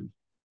Purdy,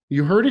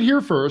 you heard it here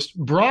first,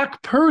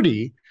 Brock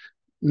Purdy,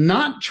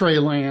 not Trey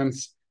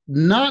Lance,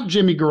 not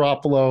Jimmy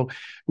Garoppolo,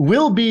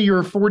 will be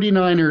your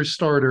 49ers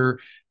starter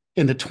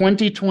in the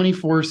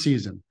 2024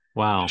 season.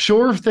 Wow.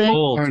 Sure thing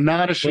or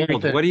not a sure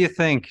thing? What do you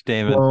think,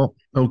 David? Well,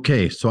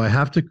 okay. So I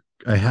have to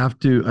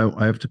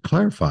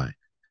clarify,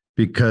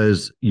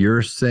 because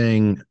you're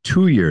saying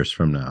 2 years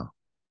from now,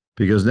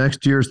 because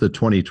next year's the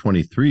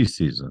 2023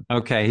 season.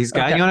 Okay, he's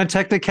got you on a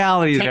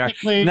technicality there.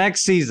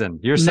 Next season.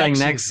 You're saying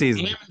next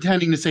season. I'm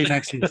intending to say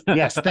next season.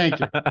 Yes, thank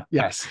you.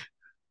 Yes.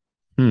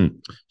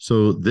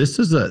 So this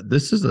is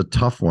a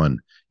tough one.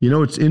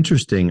 It's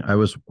interesting. I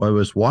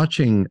was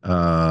watching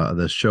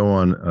the show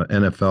on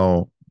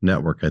NFL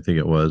Network, I think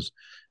it was,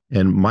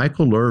 and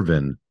Michael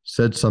Irvin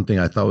said something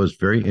I thought was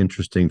very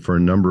interesting for a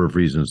number of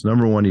reasons.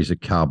 Number one, he's a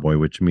Cowboy,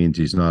 which means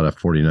he's not a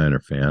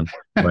 49er fan,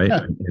 right?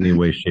 In any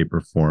way, shape,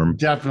 or form.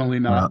 Definitely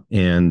not.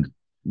 And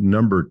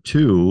number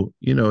two,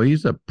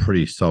 he's a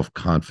pretty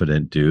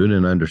self-confident dude,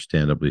 and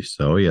understandably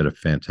so. He had a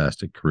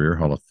fantastic career,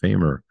 Hall of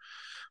Famer,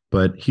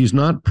 but he's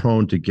not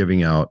prone to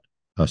giving out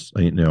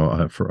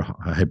for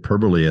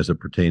hyperbole as it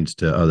pertains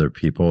to other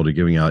people, to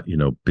giving out,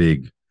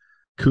 big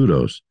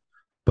kudos.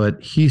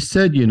 But he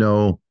said,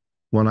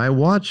 when I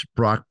watched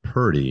Brock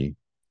Purdy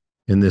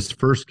in this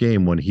first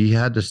game, when he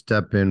had to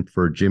step in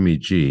for Jimmy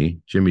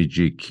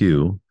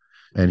GQ,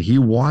 and he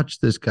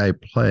watched this guy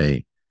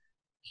play,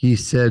 he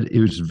said it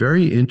was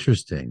very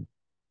interesting.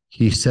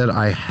 He said,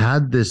 I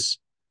had this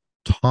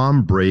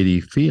Tom Brady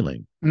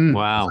feeling.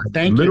 Wow.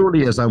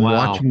 Literally, as I'm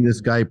watching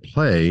this guy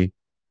play,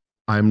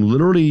 I'm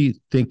literally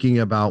thinking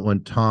about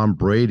when Tom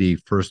Brady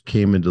first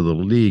came into the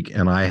league,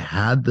 and I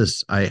had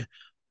this,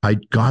 I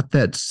got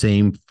that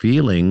same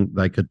feeling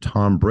like a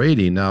Tom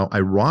Brady. Now,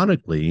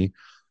 ironically,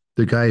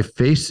 the guy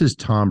faces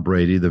Tom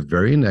Brady the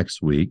very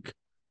next week.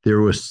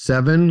 There was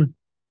seven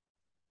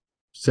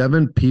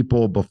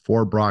people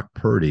before Brock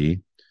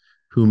Purdy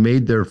who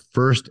made their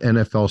first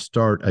NFL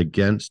start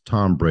against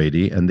Tom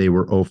Brady, and they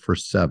were 0 for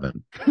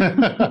 7.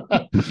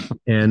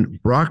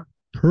 And Brock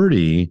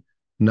Purdy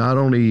not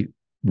only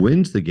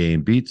wins the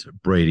game, beats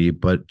Brady,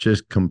 but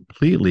just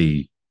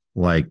completely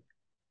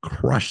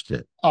crushed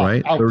it,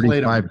 right?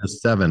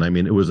 35-7. I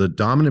mean, it was a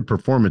dominant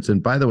performance.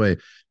 And by the way,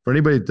 for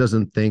anybody that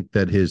doesn't think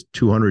that his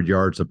 200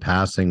 yards of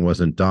passing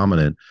wasn't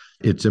dominant,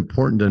 it's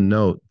important to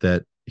note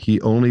that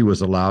he only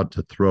was allowed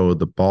to throw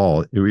the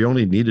ball. He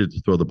only needed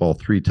to throw the ball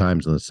 3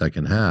 times in the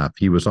second half.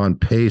 He was on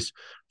pace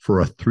for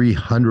a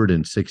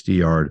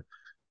 360-yard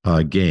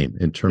game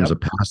in terms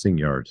of passing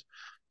yards.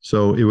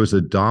 So it was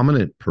a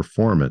dominant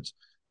performance.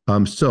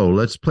 So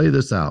let's play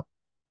this out.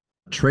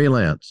 Trey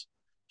Lance.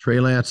 Trey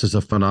Lance is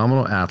a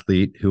phenomenal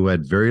athlete who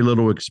had very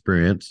little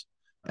experience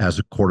as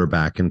a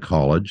quarterback in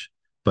college,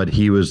 but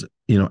he was,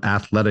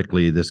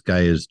 athletically, this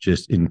guy is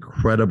just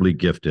incredibly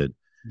gifted.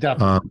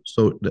 Definitely.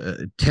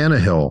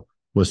 Tannehill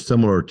was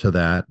similar to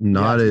that,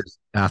 not as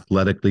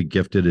athletically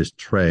gifted as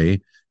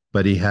Trey,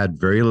 but he had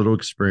very little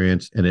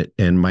experience in it.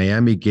 And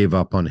Miami gave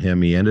up on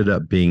him. He ended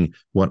up being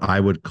what I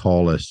would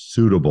call a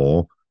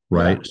suitable,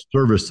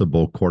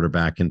 serviceable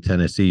quarterback in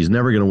Tennessee. He's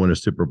never going to win a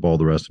Super Bowl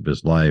the rest of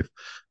his life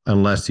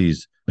unless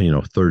he's,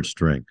 third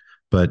string.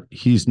 But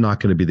he's not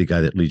going to be the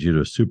guy that leads you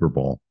to a Super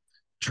Bowl.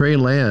 Trey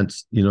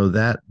Lance,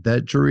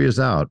 that jury is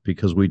out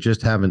because we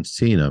just haven't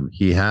seen him.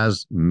 He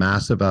has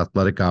massive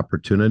athletic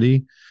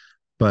opportunity,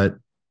 but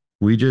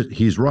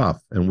he's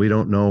rough and we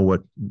don't know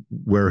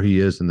where he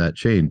is in that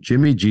chain.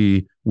 Jimmy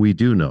G, we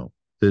do know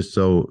this.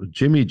 So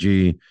Jimmy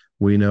G,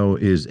 we know,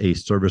 is a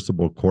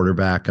serviceable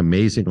quarterback.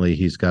 Amazingly,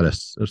 he's got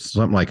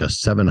something like a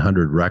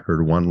 700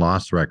 record,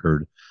 1-loss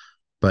record,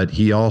 but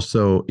he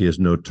also is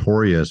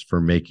notorious for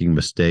making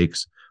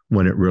mistakes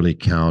when it really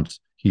counts.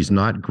 He's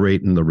not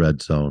great in the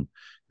red zone,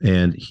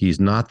 and he's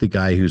not the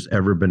guy who's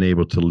ever been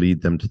able to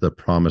lead them to the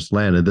promised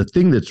land. And the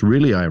thing that's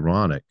really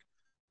ironic,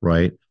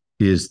 right,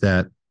 is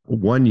that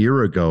 1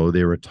 year ago,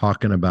 they were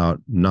talking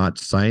about not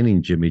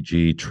signing Jimmy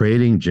G,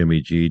 trading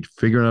Jimmy G,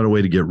 figuring out a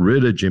way to get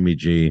rid of Jimmy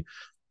G.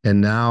 And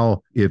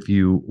now if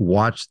you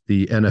watch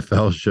the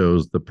NFL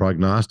shows, the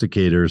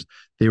prognosticators,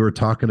 they were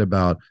talking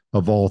about,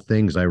 of all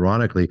things,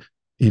 ironically,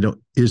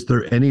 is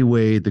there any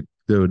way the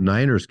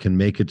Niners can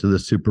make it to the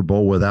Super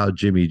Bowl without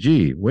Jimmy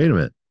G? Wait a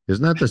minute.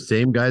 Isn't that the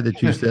same guy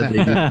that you said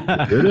they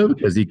could have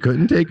because he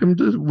couldn't take him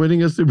to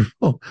winning a Super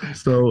Bowl?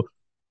 So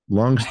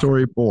long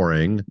story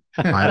boring.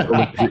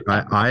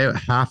 I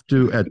have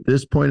to, at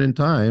this point in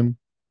time,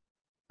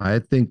 I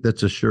think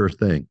that's a sure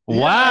thing.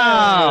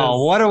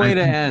 Wow. What a way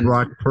to end.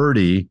 I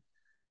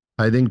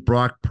think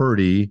Brock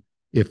Purdy,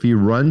 if he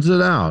runs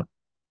it out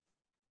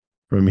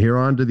from here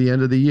on to the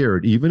end of the year,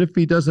 even if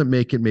he doesn't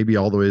make it maybe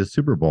all the way to the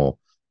Super Bowl,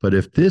 but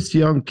if this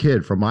young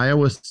kid from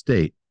Iowa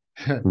State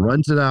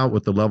runs it out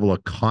with the level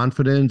of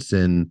confidence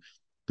and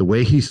the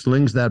way he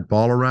slings that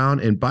ball around,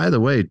 and by the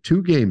way,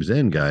 2 games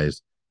in,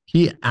 guys,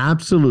 he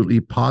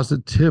absolutely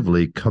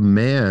positively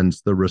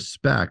commands the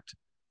respect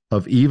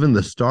of even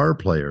the star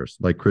players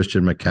like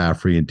Christian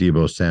McCaffrey and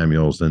Deebo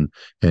Samuels and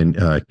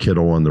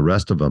Kittle and the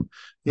rest of them,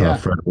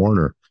 Fred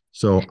Warner.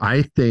 So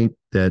I think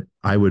that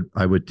I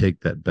would take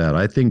that bet.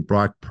 I think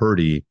Brock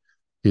Purdy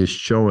is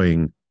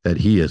showing that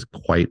he is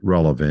quite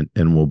relevant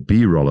and will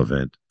be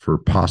relevant for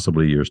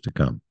possibly years to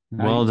come.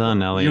 Well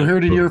done, Elliot. You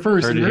heard it here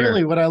first. And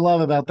really what I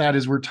love about that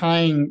is we're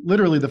tying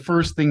literally the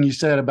first thing you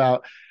said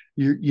about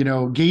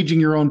gauging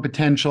your own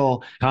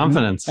potential,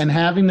 confidence, and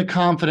having the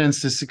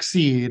confidence to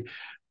succeed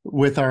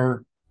with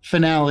our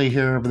finale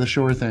here of the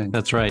Sure Thing.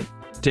 That's right.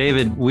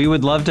 David, we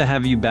would love to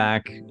have you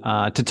back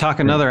to talk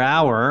another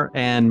hour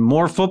and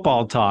more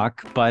football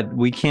talk, but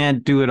we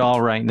can't do it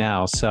all right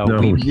now. So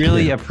we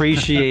really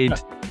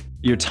appreciate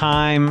your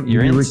time,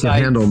 your insights. We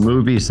can handle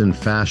movies and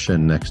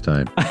fashion next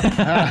time.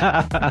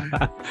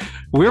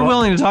 We're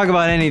willing to talk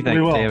about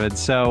anything, David.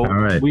 So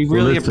we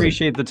really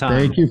appreciate the time.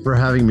 Thank you for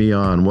having me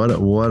on. What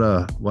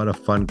a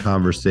fun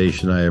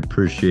conversation. I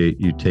appreciate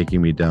you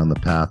taking me down the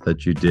path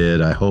that you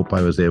did. I hope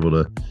I was able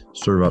to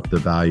serve up the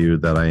value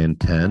that I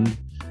intend.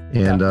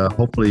 And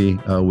hopefully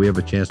we have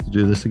a chance to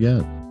do this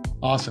again.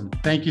 Awesome.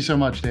 Thank you so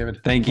much, David.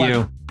 Thank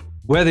you.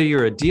 Whether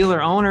you're a dealer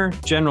owner,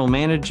 general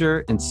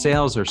manager in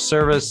sales or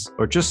service,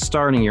 or just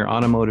starting your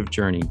automotive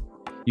journey,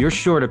 you're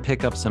sure to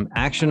pick up some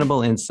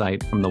actionable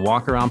insight from the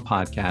Walk Around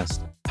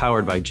podcast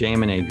powered by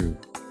JM&A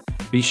Group.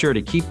 Be sure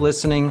to keep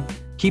listening,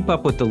 keep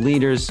up with the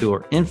leaders who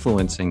are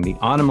influencing the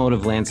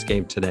automotive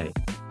landscape today.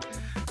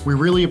 We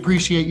really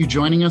appreciate you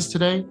joining us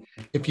today.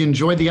 If you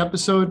enjoyed the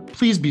episode,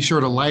 please be sure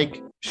to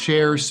like,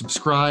 share,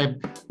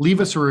 subscribe, leave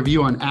us a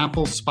review on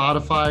Apple,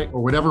 Spotify,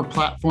 or whatever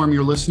platform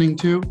you're listening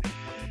to.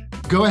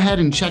 Go ahead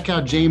and check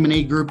out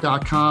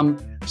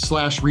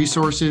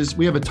jmanagroup.com/resources.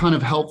 We have a ton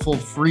of helpful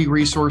free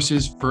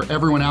resources for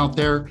everyone out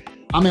there.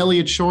 I'm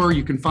Elliot Shore.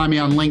 You can find me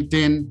on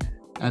LinkedIn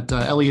at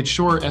Elliot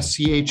Shore,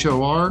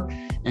 SCHOR.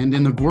 And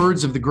in the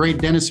words of the great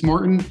Dennis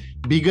Morton,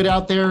 be good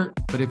out there,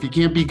 but if you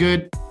can't be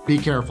good, be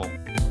careful.